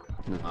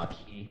 No,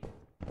 key.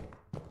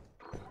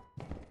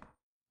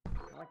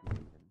 I like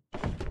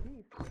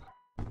mansion.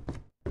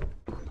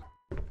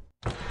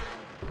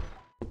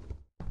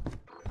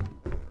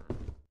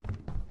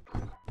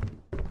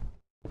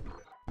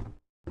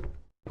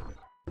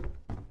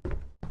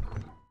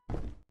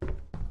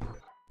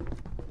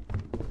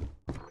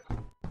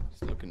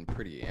 It's looking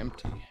pretty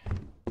empty.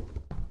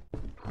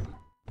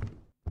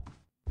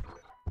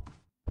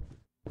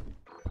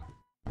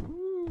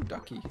 Ooh,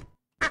 ducky.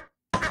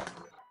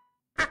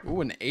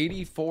 Ooh, an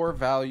 84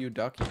 value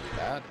ducky.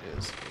 That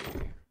is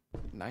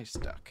a nice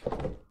duck.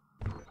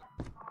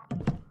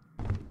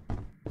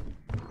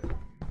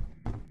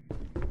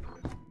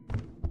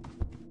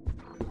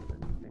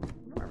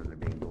 Remember there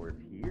being doors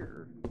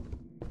here.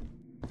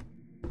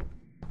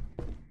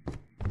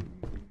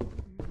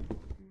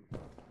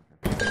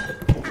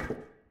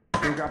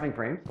 Are you dropping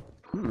frames?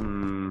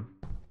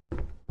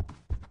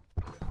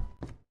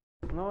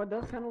 No, it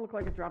does kind of look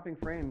like it's dropping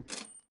frames.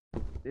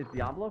 Is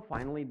Diablo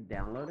finally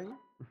downloading?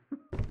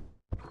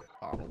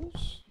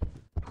 Bottles?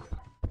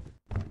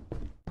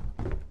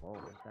 Oh,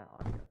 what's that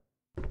audio?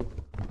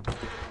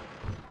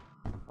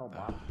 Oh,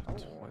 Bob.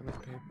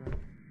 Toilet paper.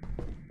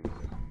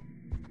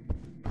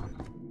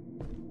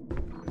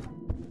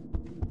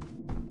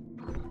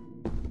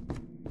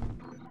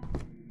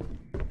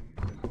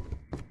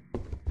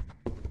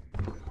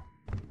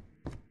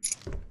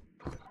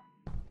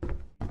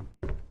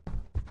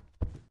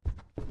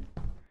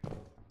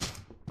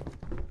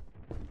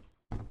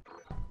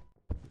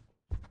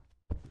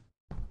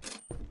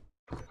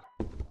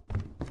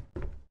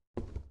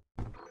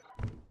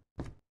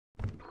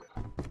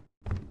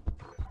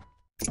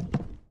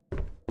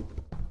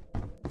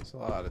 It's a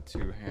lot of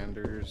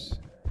two-handers.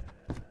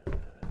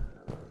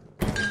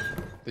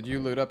 Did you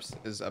loot up?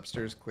 Is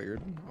upstairs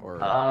cleared? Or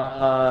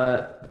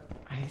I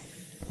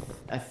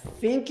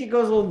think it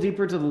goes a little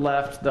deeper to the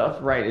left. The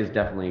upright is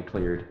definitely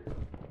cleared.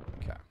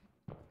 okay.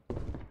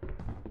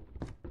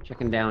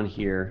 Checking down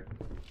here.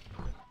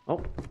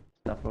 Oh,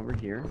 stuff over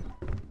here.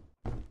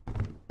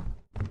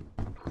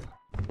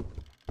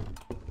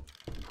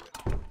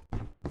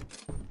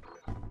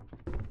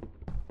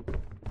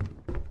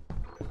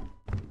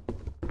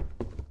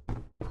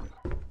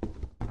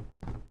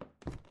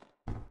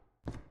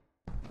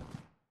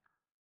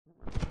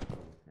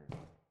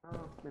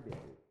 Maybe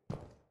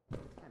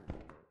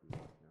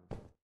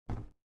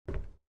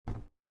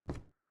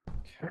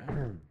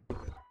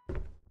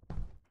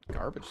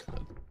Garbage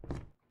lid.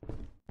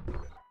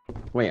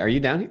 Wait, are you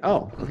down here?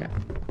 Oh, okay.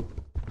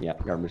 Yeah,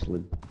 garbage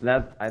lid.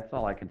 That's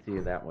all I could see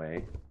that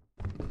way.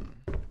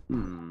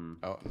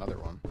 Oh, another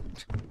one.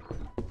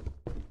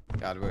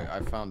 God, wait,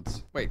 I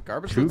found... Wait,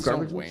 garbage Two lids don't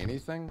garbage weigh lids?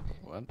 anything?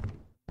 What?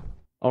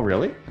 Oh,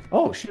 really?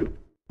 Oh, shoot.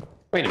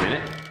 Wait a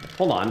minute.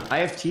 Hold on. I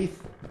have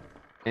teeth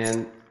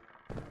and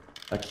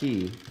a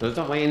key. Those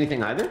don't weigh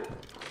anything either?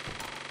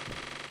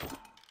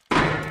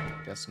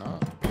 Guess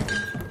not.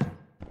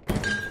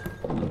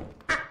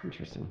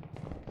 Interesting.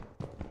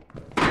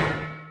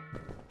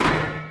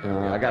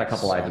 I got a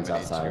couple so items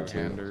many outside too.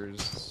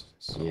 two-handers.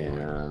 So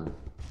Yeah.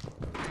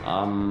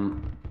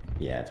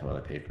 Yeah,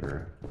 toilet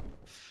paper.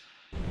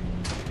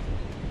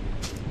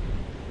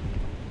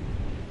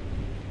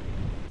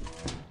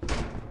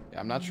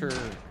 I'm not sure.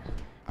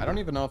 I don't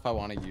even know if I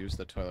want to use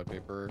the toilet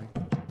paper.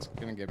 It's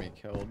gonna get me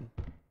killed.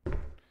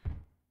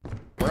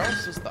 Where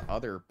else is the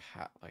other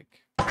path?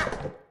 Like,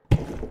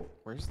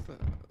 where's the...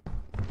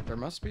 There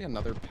must be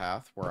another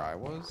path where I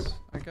was,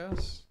 I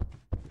guess.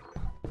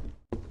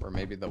 Or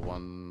maybe the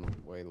one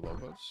way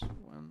Lobos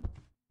went.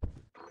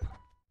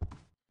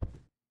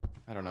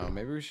 I don't know.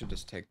 Maybe we should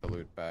just take the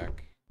loot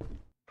back.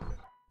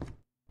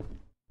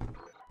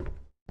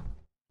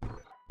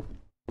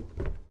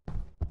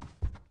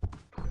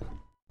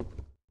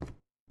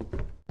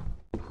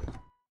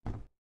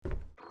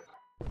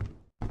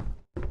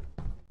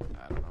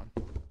 I don't know.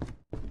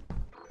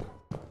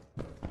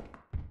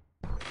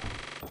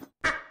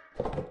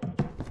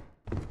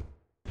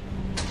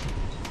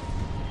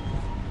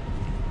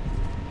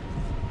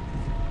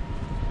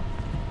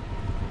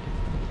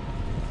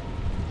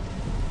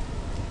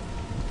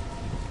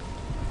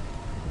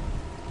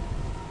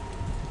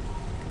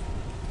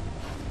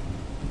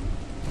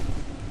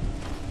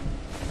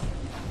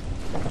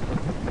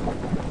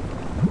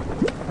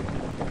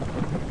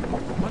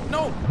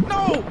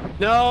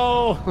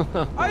 No!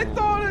 I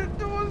thought it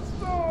was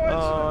so. I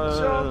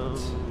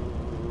jumped.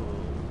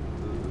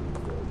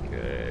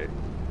 Okay.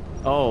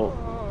 Oh.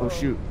 Oh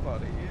shoot.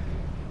 Buddy.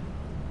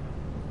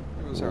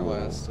 It was our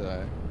last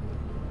day.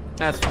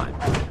 That's fine.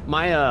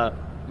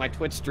 My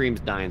Twitch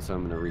stream's dying, so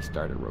I'm gonna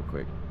restart it real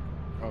quick.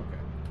 Okay.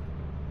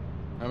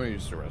 I'm gonna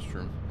use the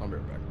restroom. I'll be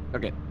right back.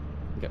 Okay.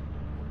 Okay.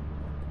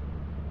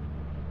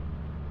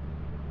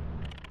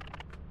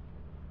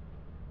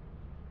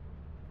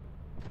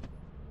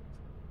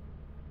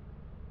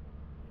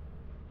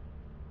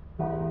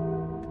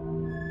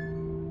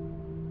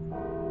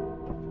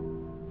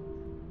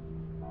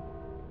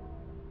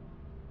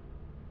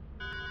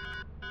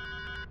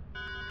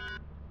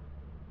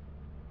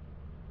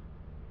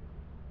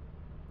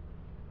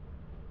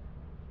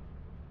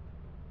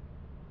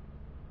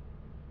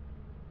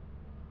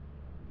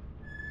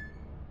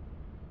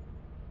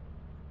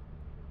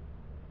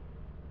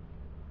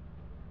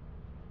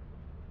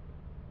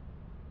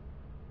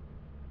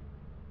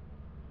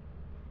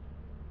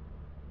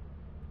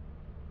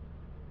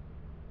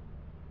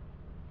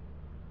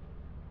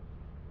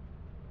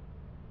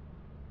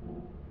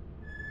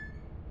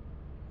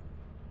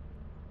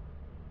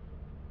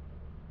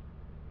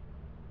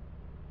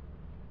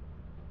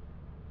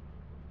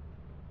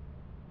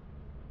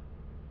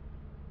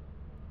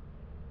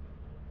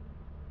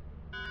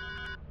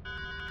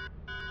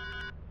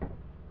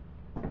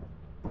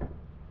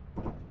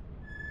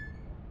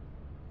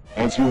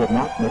 As you have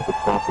not met the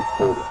profit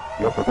quota,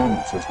 your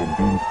performance has been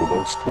deemed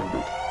below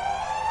standard.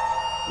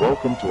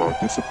 Welcome to our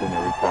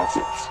disciplinary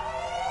process.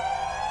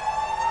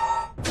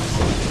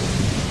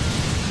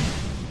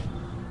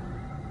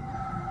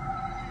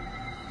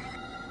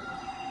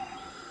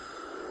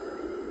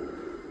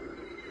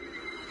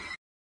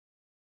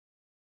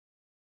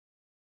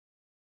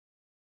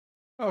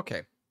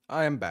 Okay,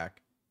 I am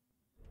back.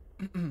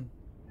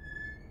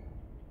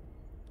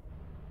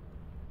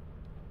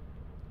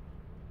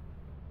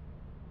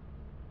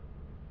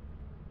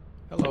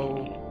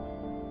 Hello.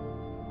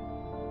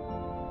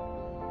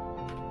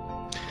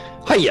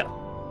 Hiya!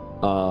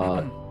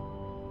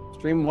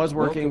 Stream was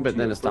working, Welcome but to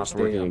then your it stopped first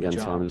day working on the again,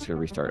 so job. I'm just gonna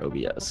restart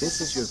OBS.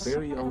 This is your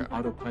very own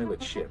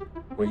autopilot ship,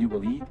 where you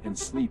will eat and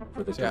sleep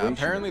for the So yeah, duration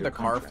apparently of the your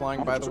car contract.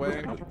 flying, by the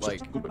way,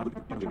 like,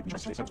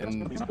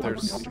 and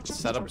there's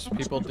setups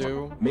people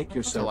do Make to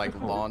yourself like at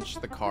home. launch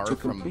the car To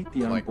from complete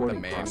the like the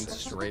onboarding main process,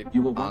 straight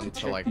you will want to onto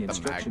check like the the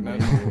instruction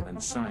magnet. manual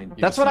and sign. You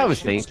That's just, what I like, was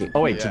ship's thinking.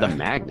 Oh wait, to the Yeah.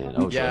 magnet.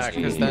 Oh, Yeah, so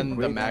because it's then the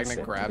Great magnet asset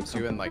to the grabs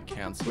you and company. like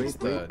cancels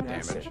the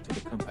damage.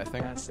 I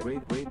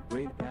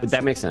think.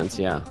 That makes sense,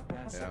 yeah.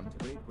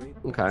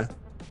 Okay.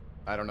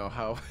 I don't know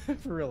how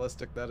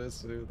realistic that is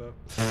to do though.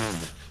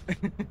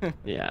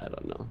 Yeah, I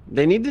don't know.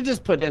 They need to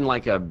just put in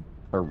like a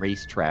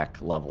racetrack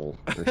level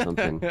or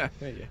something. Yeah.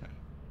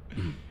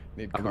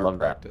 Need I would car love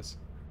that. practice.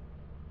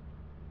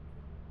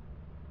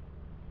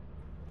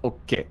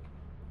 Okay.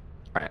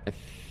 All right.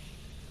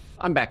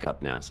 I'm back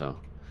up now, so.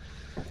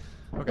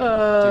 Okay. Do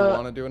you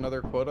want to do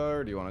another quota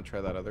or do you want to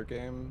try that other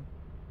game?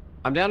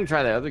 I'm down to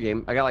try that other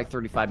game. I got like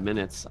 35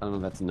 minutes. I don't know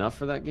if that's enough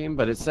for that game,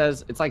 but it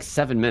says it's like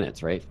 7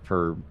 minutes, right?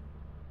 Per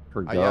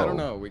go. Yeah, I don't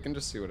know. We can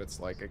just see what it's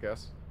like, I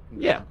guess.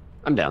 Yeah,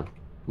 I'm down.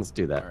 Let's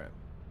do that. All right.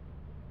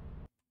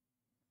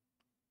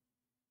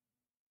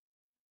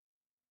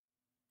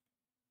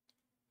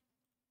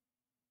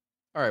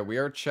 All right, we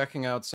are checking out